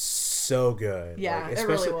was so good. Yeah, like, it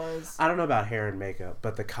really was. I don't know about hair and makeup,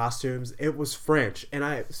 but the costumes, it was French.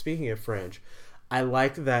 And speaking of French, I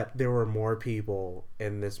liked that there were more people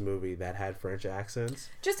in this movie that had French accents.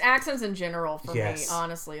 Just accents in general for me,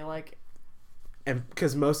 honestly. Like, and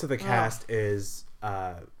because most of the cast is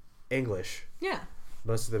English. Yeah.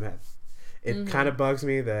 Most of them have. It kind of bugs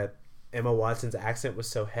me that Emma Watson's accent was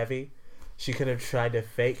so heavy. She could have tried to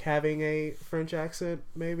fake having a French accent,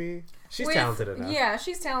 maybe. She's talented enough. Yeah,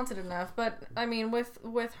 she's talented enough. But, I mean,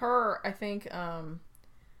 with her, I think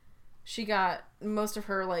she got most of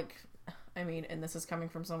her, like... I mean, and this is coming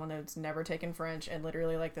from someone that's never taken French, and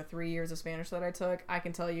literally, like, the 3 years of Spanish that I took, I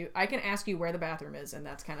can tell you... I can ask you where the bathroom is, and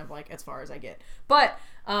that's kind of, like, as far as I get. But,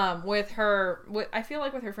 with her... I feel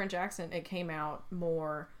like with her French accent, it came out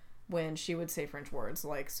more when she would say French words,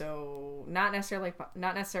 like, so not necessarily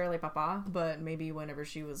papa, but maybe whenever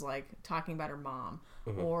she was like talking about her mom,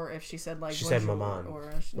 or if she said like she bonjour, said maman,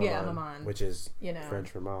 or maman, maman, which is you know French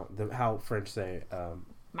for mom. How French say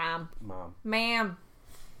mom, ma'am,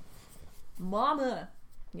 mama,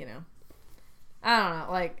 you know. I don't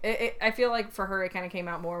know, like I feel like for her it kind of came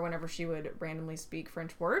out more whenever she would randomly speak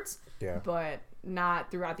French words, but not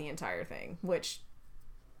throughout the entire thing, which,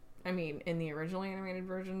 I mean, in the original animated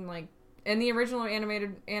version, like, in the original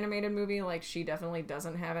animated movie, like, she definitely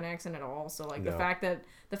doesn't have an accent at all. So, like, the fact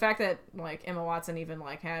that like Emma Watson even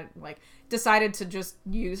like had like decided to just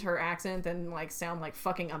use her accent and like sound like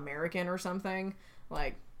fucking American or something,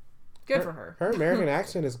 like, good for her. Her American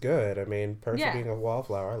accent is good. I mean, Percy being a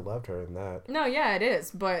wallflower, I loved her in that. No, yeah, it is.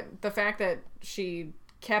 But the fact that she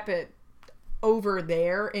kept it over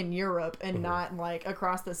there in Europe and not like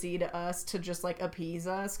across the sea to us to just like appease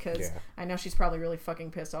us, because I know she's probably really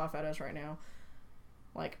fucking pissed off at us right now,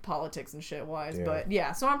 like politics and shit wise. But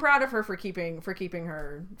yeah, so I'm proud of her for keeping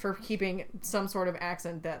some sort of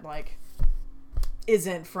accent that like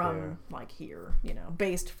isn't from like here, you know,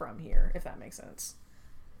 based from here, if that makes sense.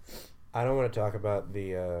 I don't want to talk about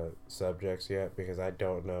the subjects yet because I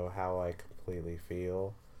don't know how I completely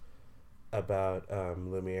feel about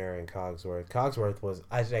Lumiere and Cogsworth.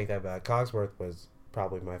 I take that back. Cogsworth was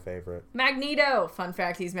probably my favorite. Magneto. Fun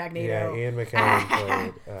fact, he's Magneto. Yeah,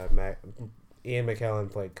 Ian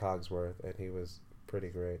McKellen played Cogsworth, and he was pretty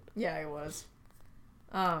great. Yeah, he was.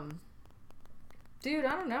 Dude,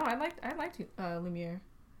 I don't know. I liked Lumiere.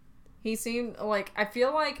 He seemed like, I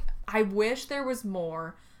feel like I wish there was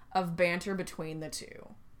more of banter between the two,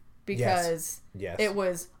 because it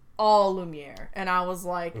was all Lumiere, and I was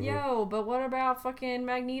like, yo, but what about fucking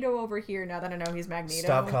Magneto over here? Now that I know he's Magneto,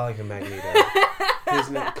 stop calling him Magneto.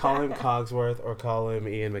 Call him Cogsworth or call him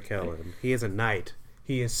Ian McKellen. He is a knight.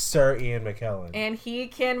 He is Sir Ian McKellen, and he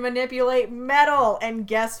can manipulate metal. And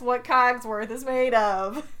guess what Cogsworth is made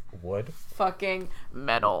of? Wood. Fucking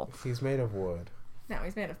metal. He's made of wood. No,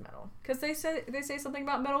 he's made of metal, because they say something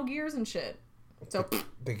about metal gears and shit. So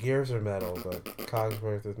the gears are metal, but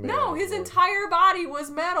Cogsworth is made. No, his entire body was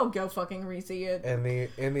metal. Go fucking re-see it. And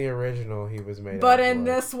in the original, he was made. But in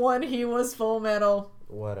this one, he was full metal.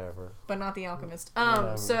 Whatever. But not the Alchemist.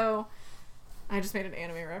 So I just made an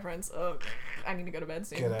anime reference. Oh, I need to go to bed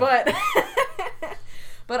soon. But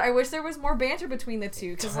but I wish there was more banter between the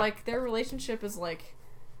two, because like their relationship is like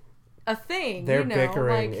a thing. Their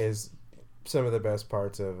bickering is some of the best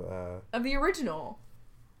parts of the original.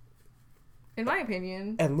 In my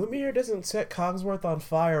opinion. And Lumiere doesn't set Cogsworth on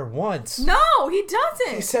fire once. No, he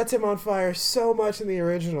doesn't. He sets him on fire so much in the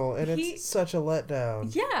original, and it's such a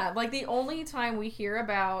letdown. Yeah, like the only time we hear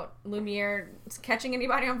about Lumiere catching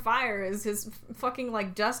anybody on fire is his fucking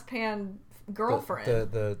like dustpan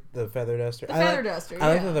girlfriend. The feather duster. The feather duster. I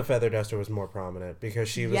like that the feather duster was more prominent, because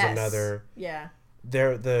she was another. Yeah.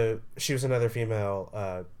 She was another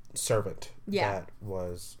female servant that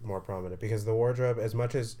was more prominent, because the wardrobe, as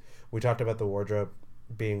much as we talked about the wardrobe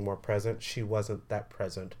being more present, she wasn't that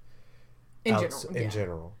present in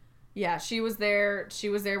general. Yeah, she was there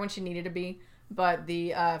when she needed to be, but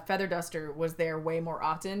the feather duster was there way more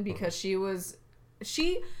often, because her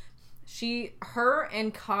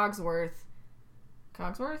and Cogsworth,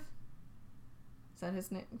 is that his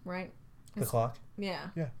name, right? The clock? Yeah.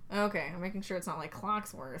 Yeah. Okay, I'm making sure it's not like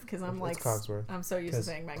Clocksworth, because I'm like, Cogsworth. I'm so used to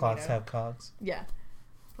saying Magneto. Clocks have cogs. Yeah.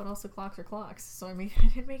 But also clocks are clocks, so I mean, I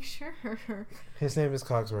did make sure. His name is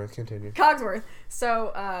Cogsworth. Continue. Cogsworth.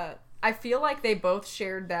 So, I feel like they both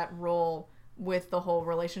shared that role with the whole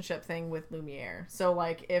relationship thing with Lumiere. So,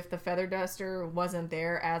 like, if the feather duster wasn't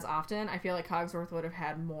there as often, I feel like Cogsworth would have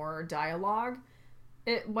had more dialogue,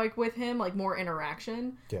 with him, like more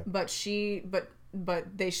interaction. Yeah.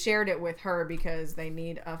 But they shared it with her because they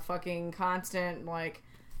need a fucking constant like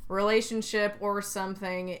relationship or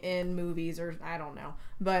something in movies, or I don't know,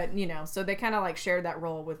 but you know, so they kind of like shared that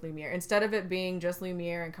role with Lumiere. Instead of it being just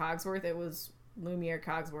Lumiere and Cogsworth, it was Lumiere,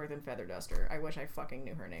 Cogsworth, and Feather Duster. I wish I fucking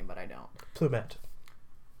knew her name, but I don't. Plumette.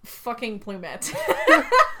 Fucking Plumette.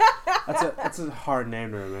 That's a hard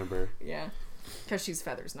name to remember. Yeah, because she's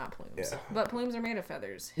feathers, not plumes. Yeah. But plumes are made of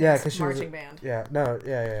feathers. Yeah, because she marching band. Yeah, no,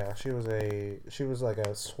 yeah. She was like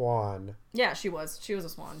a swan. Yeah, she was a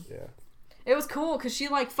swan. Yeah. It was cool because she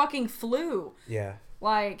like fucking flew. Yeah.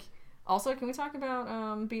 Like, also, can we talk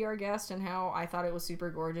about Be Our Guest and how I thought it was super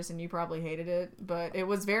gorgeous and you probably hated it, but it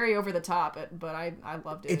was very over the top. But I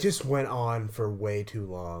loved it. It just went on for way too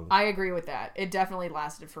long. I agree with that. It definitely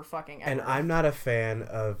lasted for fucking ever. And I'm not a fan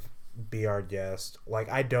of Be Our Guest. Like,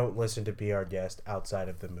 I don't listen to Be Our Guest outside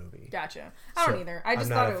of the movie. Gotcha. I don't either. I just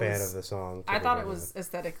I'm thought not a fan of the song. I thought it was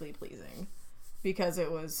aesthetically pleasing because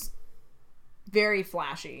it was very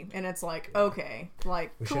flashy, and it's like, okay,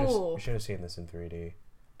 like, cool. We should have seen this in 3D.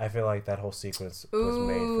 I feel like that whole sequence was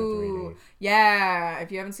made for 3D. Yeah,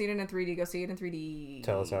 if you haven't seen it in 3D, go see it in 3D.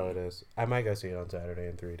 Tell us how it is. I might go see it on Saturday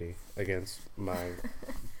in 3D against my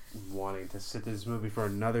wanting to sit through this movie for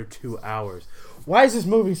another 2 hours. Why is this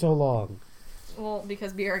movie so long? Well,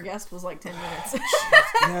 because Be Our Guest was like 10 minutes.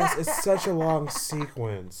 Yes, it's such a long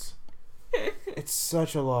sequence. It's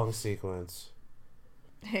such a long sequence.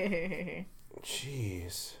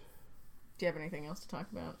 Jeez. Do you have anything else to talk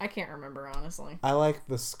about? I can't remember, honestly. I like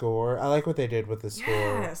the score. I like what they did with the score.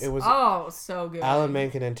 Yes. It was so good. Alan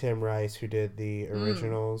Menken and Tim Rice who did the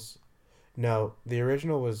originals. No, the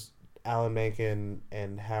original was Alan Menken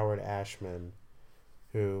and Howard Ashman,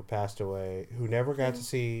 who passed away, who never got to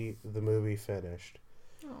see the movie finished.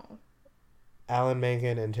 Oh. Alan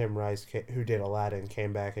Menken and Tim Rice, who did Aladdin,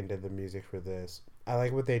 came back and did the music for this. I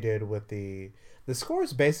like what they did with the score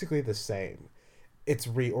is basically the same. It's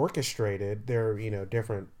reorchestrated. There are,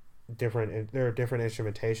 different there are different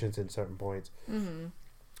instrumentations in certain points. Mm-hmm.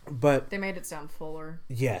 But they made it sound fuller.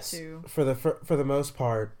 Yes. Too. For the most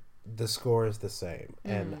part, the score is the same,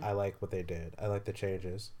 and I like what they did. I like the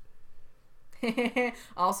changes.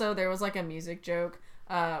 Also, there was like a music joke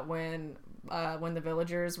when the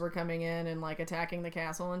villagers were coming in and like attacking the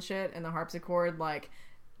castle and shit, and the harpsichord like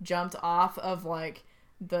jumped off of like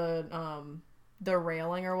the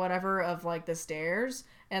railing or whatever of like the stairs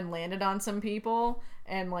and landed on some people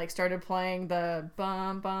and like started playing the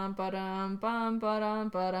bum bum ba-dum bum ba-dum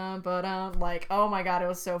ba-dum ba-dum. Like, oh my god, it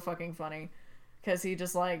was so fucking funny because he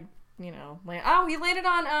just like he landed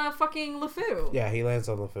on fucking LeFou. Yeah, he lands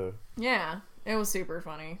on LeFou. Yeah, it was super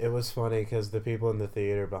funny. It was funny because the people in the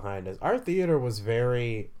theater behind us, our theater was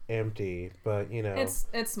very empty, but it's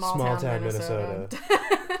small town Minnesota.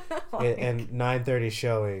 And 9:30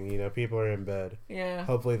 showing, people are in bed. Yeah.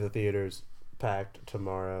 Hopefully the theater's packed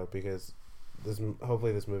tomorrow because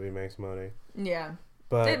hopefully this movie makes money. Yeah.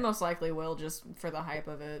 But it most likely will, just for the hype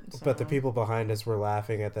of it. So. But the people behind us were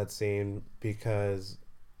laughing at that scene because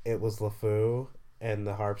it was LeFou and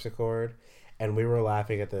the harpsichord, and we were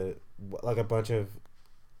laughing at a bunch of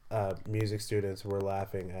music students were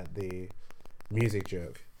laughing at the music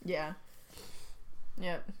joke. Yeah.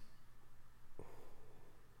 Yep.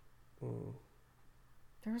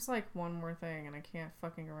 There was like one more thing, and I can't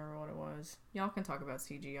fucking remember what it was. Y'all can talk about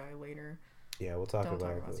CGI later. Yeah, we'll talk about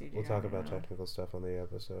CGI. We'll talk about technical stuff on the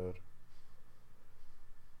episode.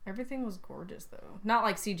 Everything was gorgeous, though. Not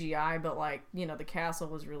like CGI, but like, the castle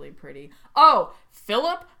was really pretty. Oh,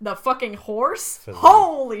 Philip, the fucking horse? Philippe.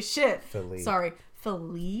 Holy shit. Philippe. Sorry,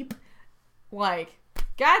 Philippe. Like,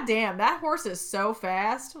 goddamn, that horse is so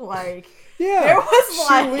fast. Like, yeah, there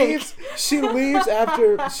was she leaves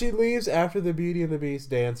after the Beauty and the Beast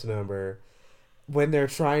dance number when they're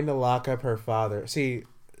trying to lock up her father. See,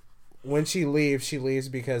 when she leaves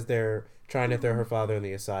because they're trying to throw her father in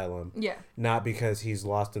the asylum. Yeah. Not because he's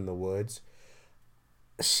lost in the woods.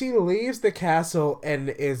 She leaves the castle and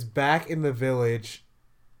is back in the village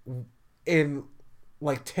in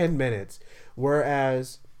like 10 minutes.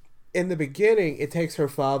 Whereas in the beginning, it takes her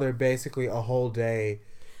father basically a whole day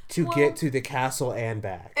to get to the castle and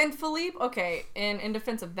back. And Philippe, okay, and in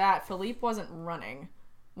defense of that, Philippe wasn't running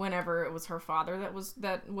whenever it was her father that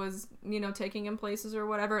was taking him places or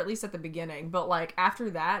whatever, at least at the beginning. But like after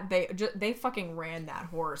that, they fucking ran that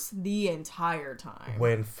horse the entire time.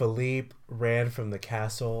 When Philippe ran from the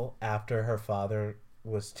castle after her father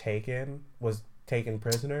was taken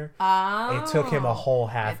prisoner, it took him a whole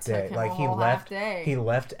half day. Like he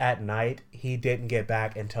left at night. He didn't get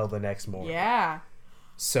back until the next morning. Yeah.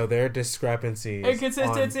 So there are discrepancies,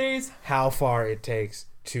 inconsistencies, on how far it takes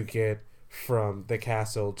to get from the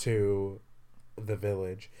castle to the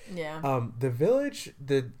village. Yeah. The village,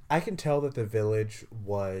 I can tell that the village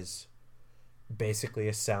was basically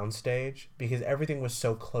a soundstage because everything was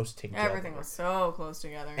so close together. Everything was so close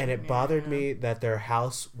together. And it bothered me that their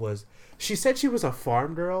house was... She said she was a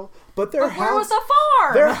farm girl, but where was the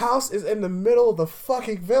farm? Their house is in the middle of the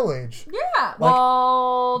fucking village. Yeah.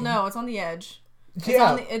 Well, no, it's on the edge.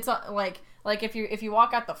 Yeah. It's like if you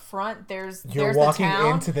walk out the front, there's walking the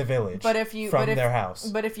town, into the village. But if their house.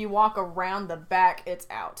 But if you walk around the back, it's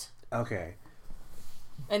out. Okay.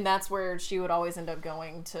 And that's where she would always end up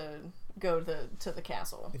going to go to the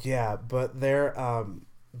castle. Yeah, but they're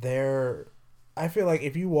I feel like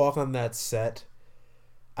if you walk on that set,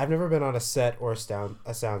 I've never been on a set or a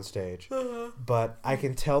sound stage, but I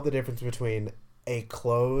can tell the difference between a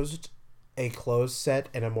closed a closed set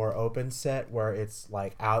and a more open set where it's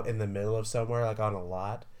like out in the middle of somewhere, like on a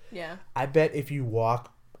lot. Yeah. I bet if you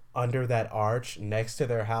walk under that arch next to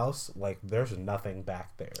their house, like there's nothing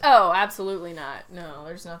back there. Oh, absolutely not. No,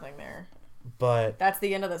 there's nothing there. But that's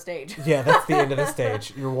the end of the stage. Yeah, that's the end of the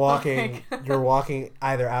stage. You're walking you're walking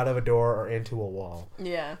either out of a door or into a wall.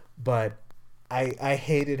 Yeah. But I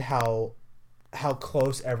hated how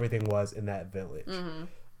close everything was in that village. Mm-hmm.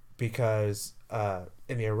 Because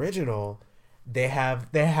in the original, they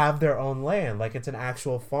have their own land, like it's an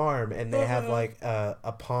actual farm, and they have like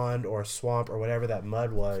a pond or swamp or whatever that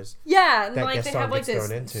mud was. Yeah, and like they have like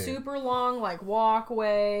this super long like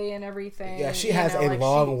walkway and everything. Yeah, she has a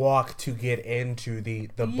long walk to get into the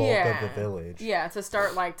bulk of the village. Yeah, to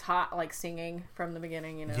start like singing from the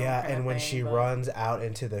beginning, you know. Yeah, and when she runs out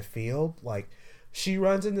into the field, like she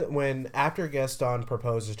runs after Gaston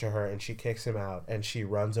proposes to her and she kicks him out and she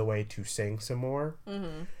runs away to sing some more.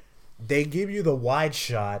 Mm-hmm. They give you the wide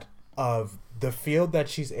shot of the field that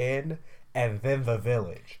she's in and then the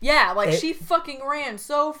village. Yeah, like she fucking ran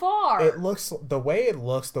so far. The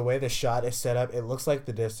way the shot is set up, it looks like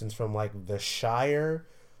the distance from like the Shire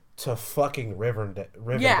to fucking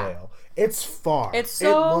Rivendell. Yeah. It's far. It's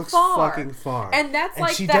so it looks far. Fucking far. And that's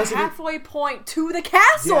like the halfway point to the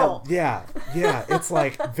castle. Yeah. It's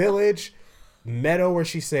like village, meadow where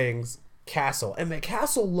she sings, castle, and the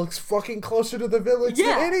castle looks fucking closer to the village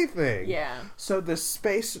than anything. Yeah. So the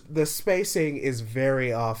spacing is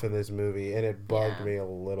very off in this movie, and it bugged me a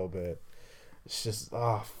little bit. It's just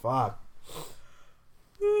fuck.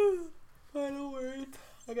 Final words.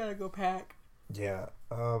 I gotta go pack. Yeah.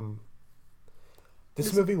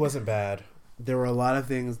 This movie wasn't bad. There were a lot of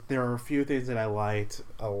things. There were a few things that I liked.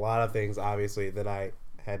 A lot of things, obviously, that I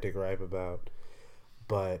had to gripe about.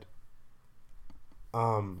 But,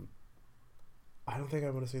 I don't think I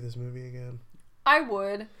want to see this movie again. I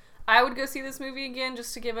would go see this movie again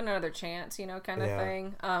just to give it another chance, you know, kind of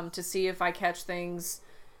thing. To see if I catch things,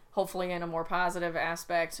 hopefully in a more positive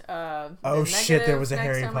aspect. Oh shit! There was a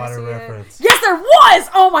Harry Potter reference. Yes, there was.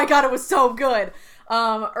 Oh my god, it was so good.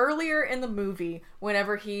 Earlier in the movie,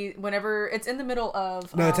 whenever it's in the middle of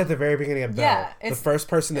it's at the very beginning of the first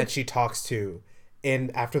person that she talks to.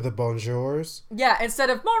 After the bonjours,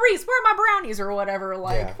 instead of Maurice, where are my brownies or whatever,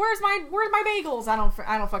 like where's my bagels? I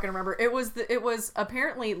don't fucking remember. It was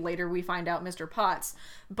apparently later we find out Mr. Potts,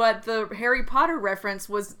 but the Harry Potter reference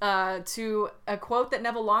was to a quote that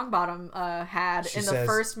Neville Longbottom had in the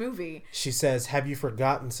first movie. She says, "Have you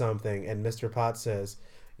forgotten something?" And Mr. Potts says,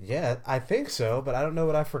 "Yeah, I think so, but I don't know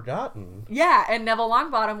what I've forgotten." Yeah, and Neville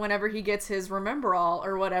Longbottom, whenever he gets his Remember All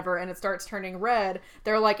or whatever, and it starts turning red,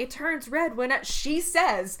 they're like, it turns red when she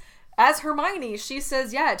says, as Hermione, she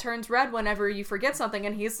says, yeah, it turns red whenever you forget something,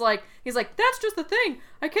 and he's like, that's just the thing.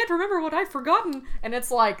 I can't remember what I've forgotten, and it's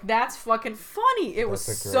like, that's fucking funny. It was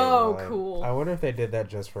so cool. I wonder if they did that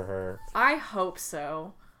just for her. I hope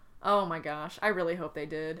so. Oh my gosh, I really hope they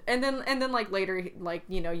did. And then like later, like,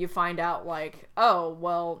 you know, you find out like, oh,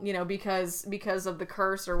 well, you know, because of the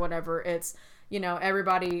curse or whatever, it's, you know,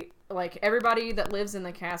 everybody that lives in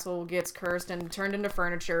the castle gets cursed and turned into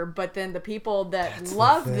furniture, but then the people that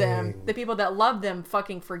love them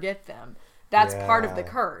fucking forget them. That's part of the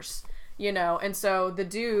curse, you know. And so the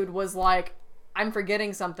dude was like, I'm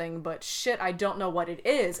forgetting something, but shit, I don't know what it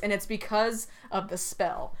is. And it's because of the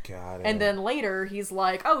spell. Got it. And then later, he's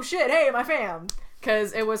like, oh shit, hey, my fam.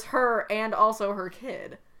 Because it was her and also her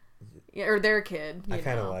kid. Or their kid. I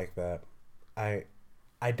kind of like that.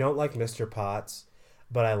 I don't like Mr. Potts,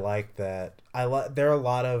 but I like that. There are a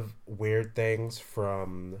lot of weird things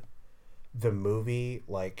from the movie,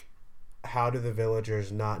 like, how do the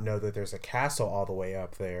villagers not know that there's a castle all the way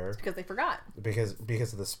up there? It's because they forgot. Because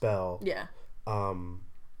of the spell. Yeah.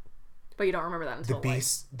 But you don't remember that until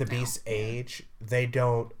the beast's age. They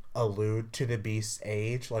don't allude to the beast's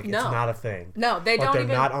age. Like it's not a thing. No, they don't.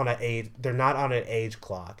 They're not on an age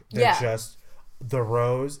clock. They're just the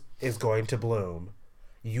rose is going to bloom.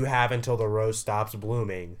 You have until the rose stops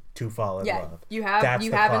blooming to fall in love. You have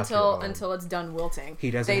until it's done wilting.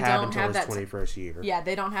 He doesn't have until his 21st year. Yeah,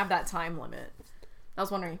 they don't have that time limit. I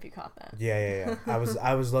was wondering if you caught that. Yeah. I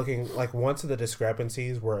was looking, like, once the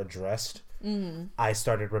discrepancies were addressed, I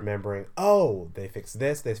started remembering, oh, they fixed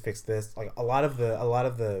this, like a lot of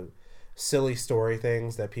the silly story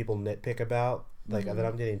things that people nitpick about, like that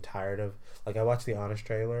I'm getting tired of. Like, I watched the Honest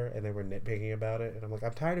trailer and they were nitpicking about it, and I'm like,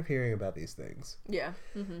 I'm tired of hearing about these things. Yeah.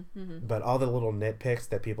 But all the little nitpicks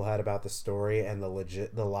that people had about the story and the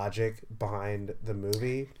logic behind the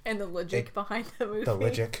movie. And the logic behind the movie. The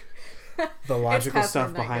logic. the logical past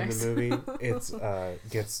stuff midnight, behind guys. the movie, it's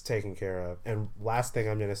gets taken care of. And last thing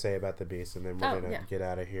I'm gonna say about the Beast, and then we're gonna get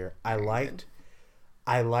out of here. I liked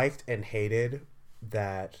and hated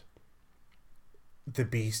that the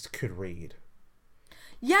Beast could read.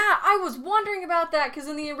 Yeah, I was wondering about that because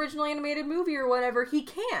in the original animated movie or whatever, he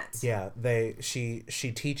can't. Yeah, she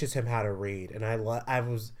teaches him how to read, and I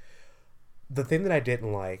was the thing that I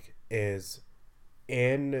didn't like is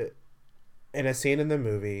in a scene in the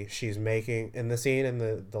movie, in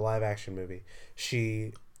the live action movie,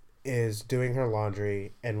 she is doing her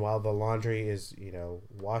laundry, and while the laundry is,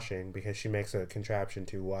 washing, because she makes a contraption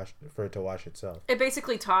for it to wash itself. It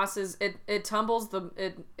basically tosses it tumbles the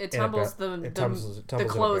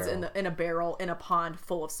clothes in a barrel in a pond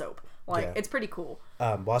full of soap. It's pretty cool.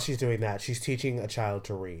 While she's doing that, she's teaching a child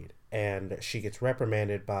to read, and she gets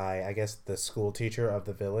reprimanded by, I guess, the school teacher of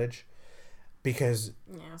the village. Because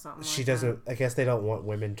she doesn't. I guess they don't want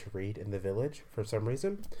women to read in the village for some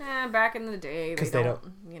reason. Back in the day, they don't.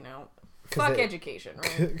 Fuck education,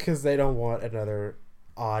 right? Because they don't want another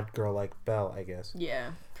odd girl like Belle, I guess.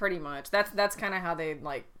 Yeah, pretty much. That's kind of how they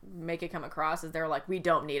make it come across. Is they're like, we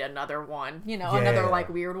don't need another one, another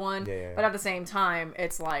weird one. Yeah. But at the same time,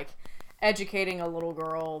 it's like educating a little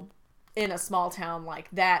girl in a small town like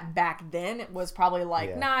that back then, it was probably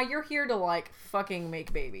nah, you're here to fucking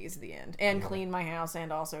make babies at the end and clean my house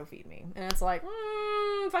and also feed me. And it's like,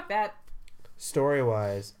 fuck that. Story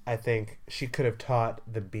wise, I think she could have taught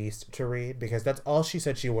the Beast to read, because that's all she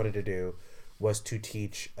said she wanted to do was to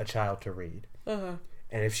teach a child to read. And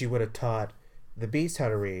if she would have taught the Beast how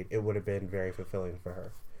to read, it would have been very fulfilling for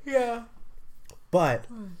her. Yeah. But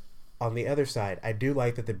on the other side, I do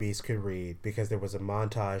like that the Beast could read, because there was a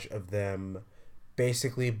montage of them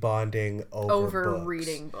basically bonding over books.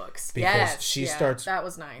 Reading books. Because that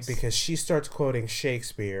was nice. Because she starts quoting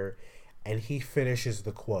Shakespeare, and he finishes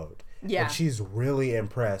the quote. Yeah. And she's really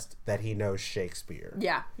impressed that he knows Shakespeare.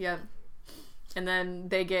 Yeah. And then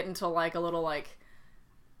they get into a little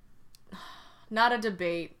not a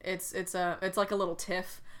debate. It's like a little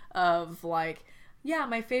tiff of yeah,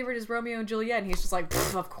 my favorite is Romeo and Juliet, and he's just like,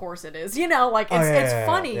 of course it is, it's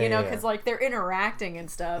funny, because they're interacting and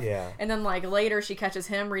stuff. Yeah. And then later she catches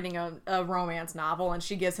him reading a romance novel, and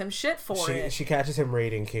she gives him shit for it. She catches him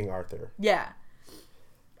reading King Arthur. Yeah.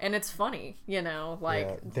 And it's funny,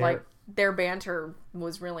 their banter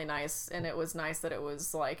was really nice, and it was nice that it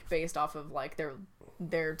was based off of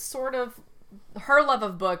their sort of her love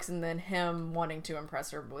of books, and then him wanting to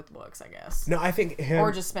impress her with books, I guess. No, I think him,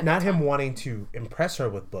 or just spend not him wanting to impress her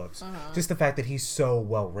with books, just the fact that he's so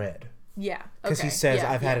well read. Yeah, because he says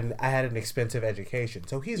I had an expensive education,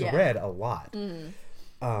 so he's read a lot.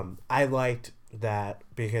 I liked that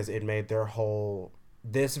because it made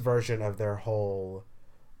this version of their whole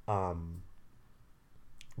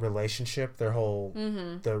relationship, their whole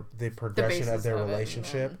the progression of their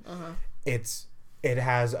relationship. It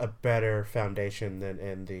has a better foundation than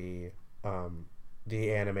in the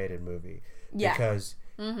animated movie. Yeah. Because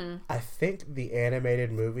I think the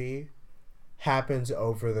animated movie happens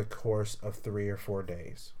over the course of 3 or 4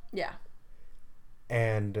 days. Yeah.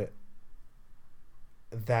 And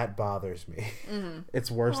that bothers me.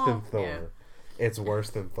 It's worse than Thor. Yeah. It's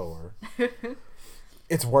worse than Thor.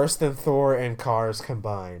 It's worse than Thor and Cars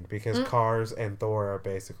combined, because Cars and Thor are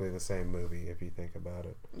basically the same movie if you think about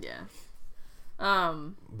it. Yeah.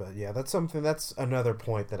 But yeah, that's another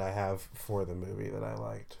point that I have for the movie that I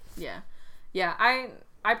liked. Yeah. I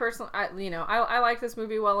personally, I like this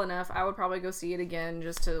movie well enough. I would probably go see it again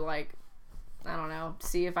just to I don't know,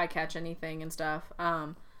 see if I catch anything and stuff.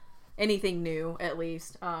 Anything new at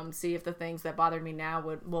least. See if the things that bothered me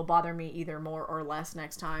now will bother me either more or less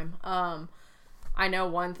next time. I know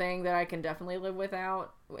one thing that I can definitely live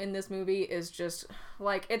without in this movie is just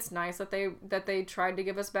it's nice that they tried to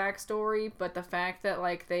give us backstory, but the fact that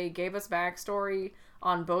they gave us backstory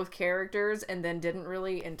on both characters and then didn't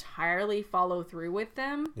really entirely follow through with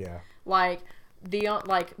them. Yeah.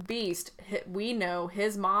 Beast, we know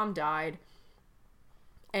his mom died,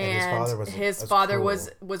 and his father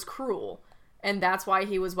was cruel, and that's why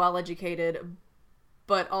he was well educated,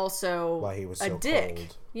 but also why he was so a dick.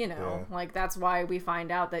 Cold. That's why we find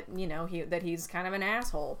out that that he's kind of an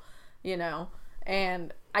asshole,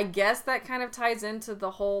 and I guess that kind of ties into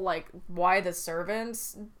the whole why the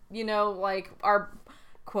servants are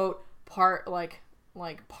quote part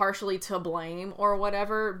partially to blame or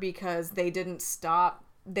whatever, because they didn't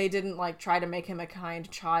try to make him a kind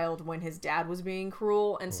child when his dad was being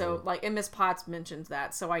cruel, and so and Miss Potts mentions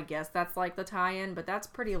that, so I guess that's the tie-in, but that's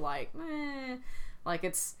pretty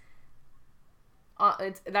it's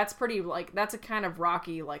that's pretty, like, that's a kind of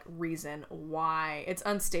rocky, like, reason why it's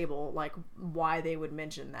unstable, like, why they would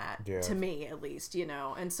mention that, to me, at least, you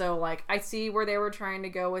know? And so, like, I see where they were trying to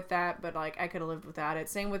go with that, but, like, I could have lived without it.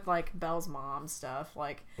 Same with, like, Belle's mom stuff.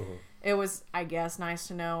 Like, it was, I guess, nice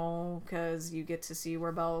to know, because you get to see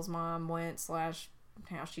where Belle's mom went /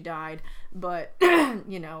 how she died. But,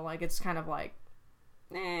 you know, like, it's kind of like,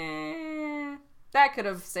 that could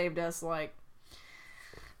have saved us, like,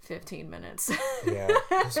 15 minutes. Yeah,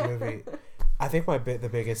 this movie, I think the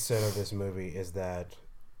biggest sin of this movie is that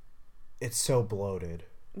it's so bloated.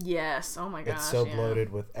 Yes, oh my gosh, it's so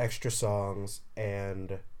bloated with extra songs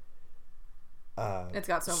and it's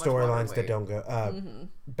got so much storylines that don't go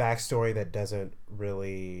backstory that doesn't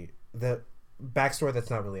really, the backstory that's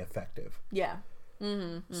not really effective. Yeah.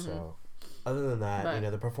 So other than that, you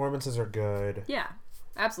know, the performances are good. Yeah,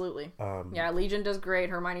 absolutely. Yeah, Legion does great,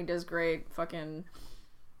 Hermione does great, fucking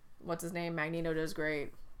what's his name, Magneto does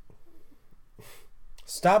great.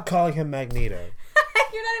 Stop calling him Magneto.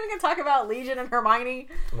 You're not even gonna talk about Legion and Hermione?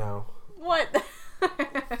 No. What?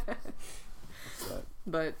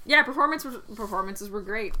 But yeah, performances were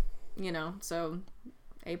great, you know, so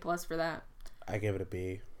A+ for that. I give it a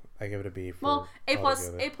B. I give it a B for, well, A+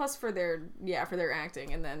 for their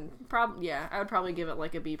acting, and then I would probably give it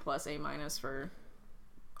like a B+, A- for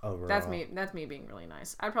overall. That's me being really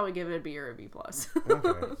nice. I'd probably give it a B or a B+.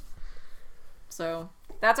 Okay. So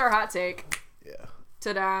that's our hot take. Yeah.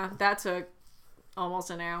 Ta-da! That took almost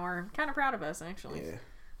an hour. Kind of proud of us, actually.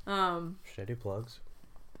 Yeah. Should I do plugs?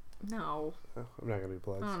 No. Oh, I'm not gonna do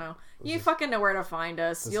plugs. I don't know. You fucking know where to find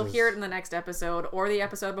us. You'll hear it in the next episode or the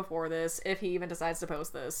episode before this if he even decides to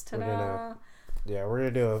post this. Ta-da! We're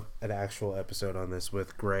gonna do an actual episode on this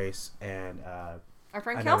with Grace and our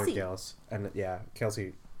friend Kelsey. And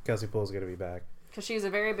Kelsey Pool's gonna be back. Because she's a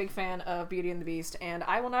very big fan of Beauty and the Beast, and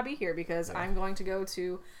I will not be here because I'm going to go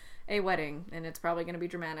to a wedding, and it's probably going to be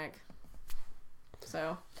dramatic.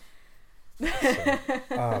 So those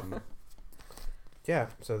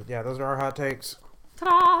are our hot takes.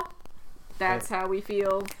 Ta-da! That's how we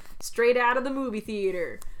feel straight out of the movie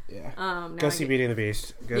theater. Yeah. Go see Beauty and the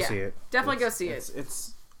Beast. Go see it. Definitely go see it.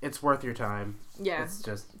 It's worth your time. Yeah. It's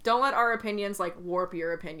just, don't let our opinions like warp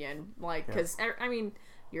your opinion. Like, because I mean,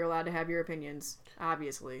 you're allowed to have your opinions.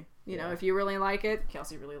 Obviously, you know, if you really like it,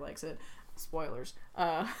 Kelsey really likes it. Spoilers.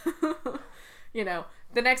 You know,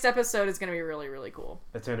 the next episode is going to be really, really cool.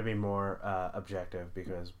 It's going to be more objective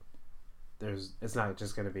because it's not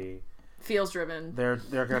just going to be feels driven. They're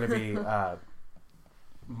going to be a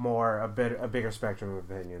bigger spectrum of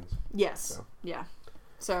opinions. Yes. So. Yeah.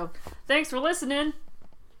 So, thanks for listening.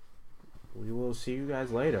 We will see you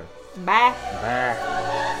guys later. Bye.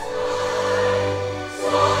 Bye.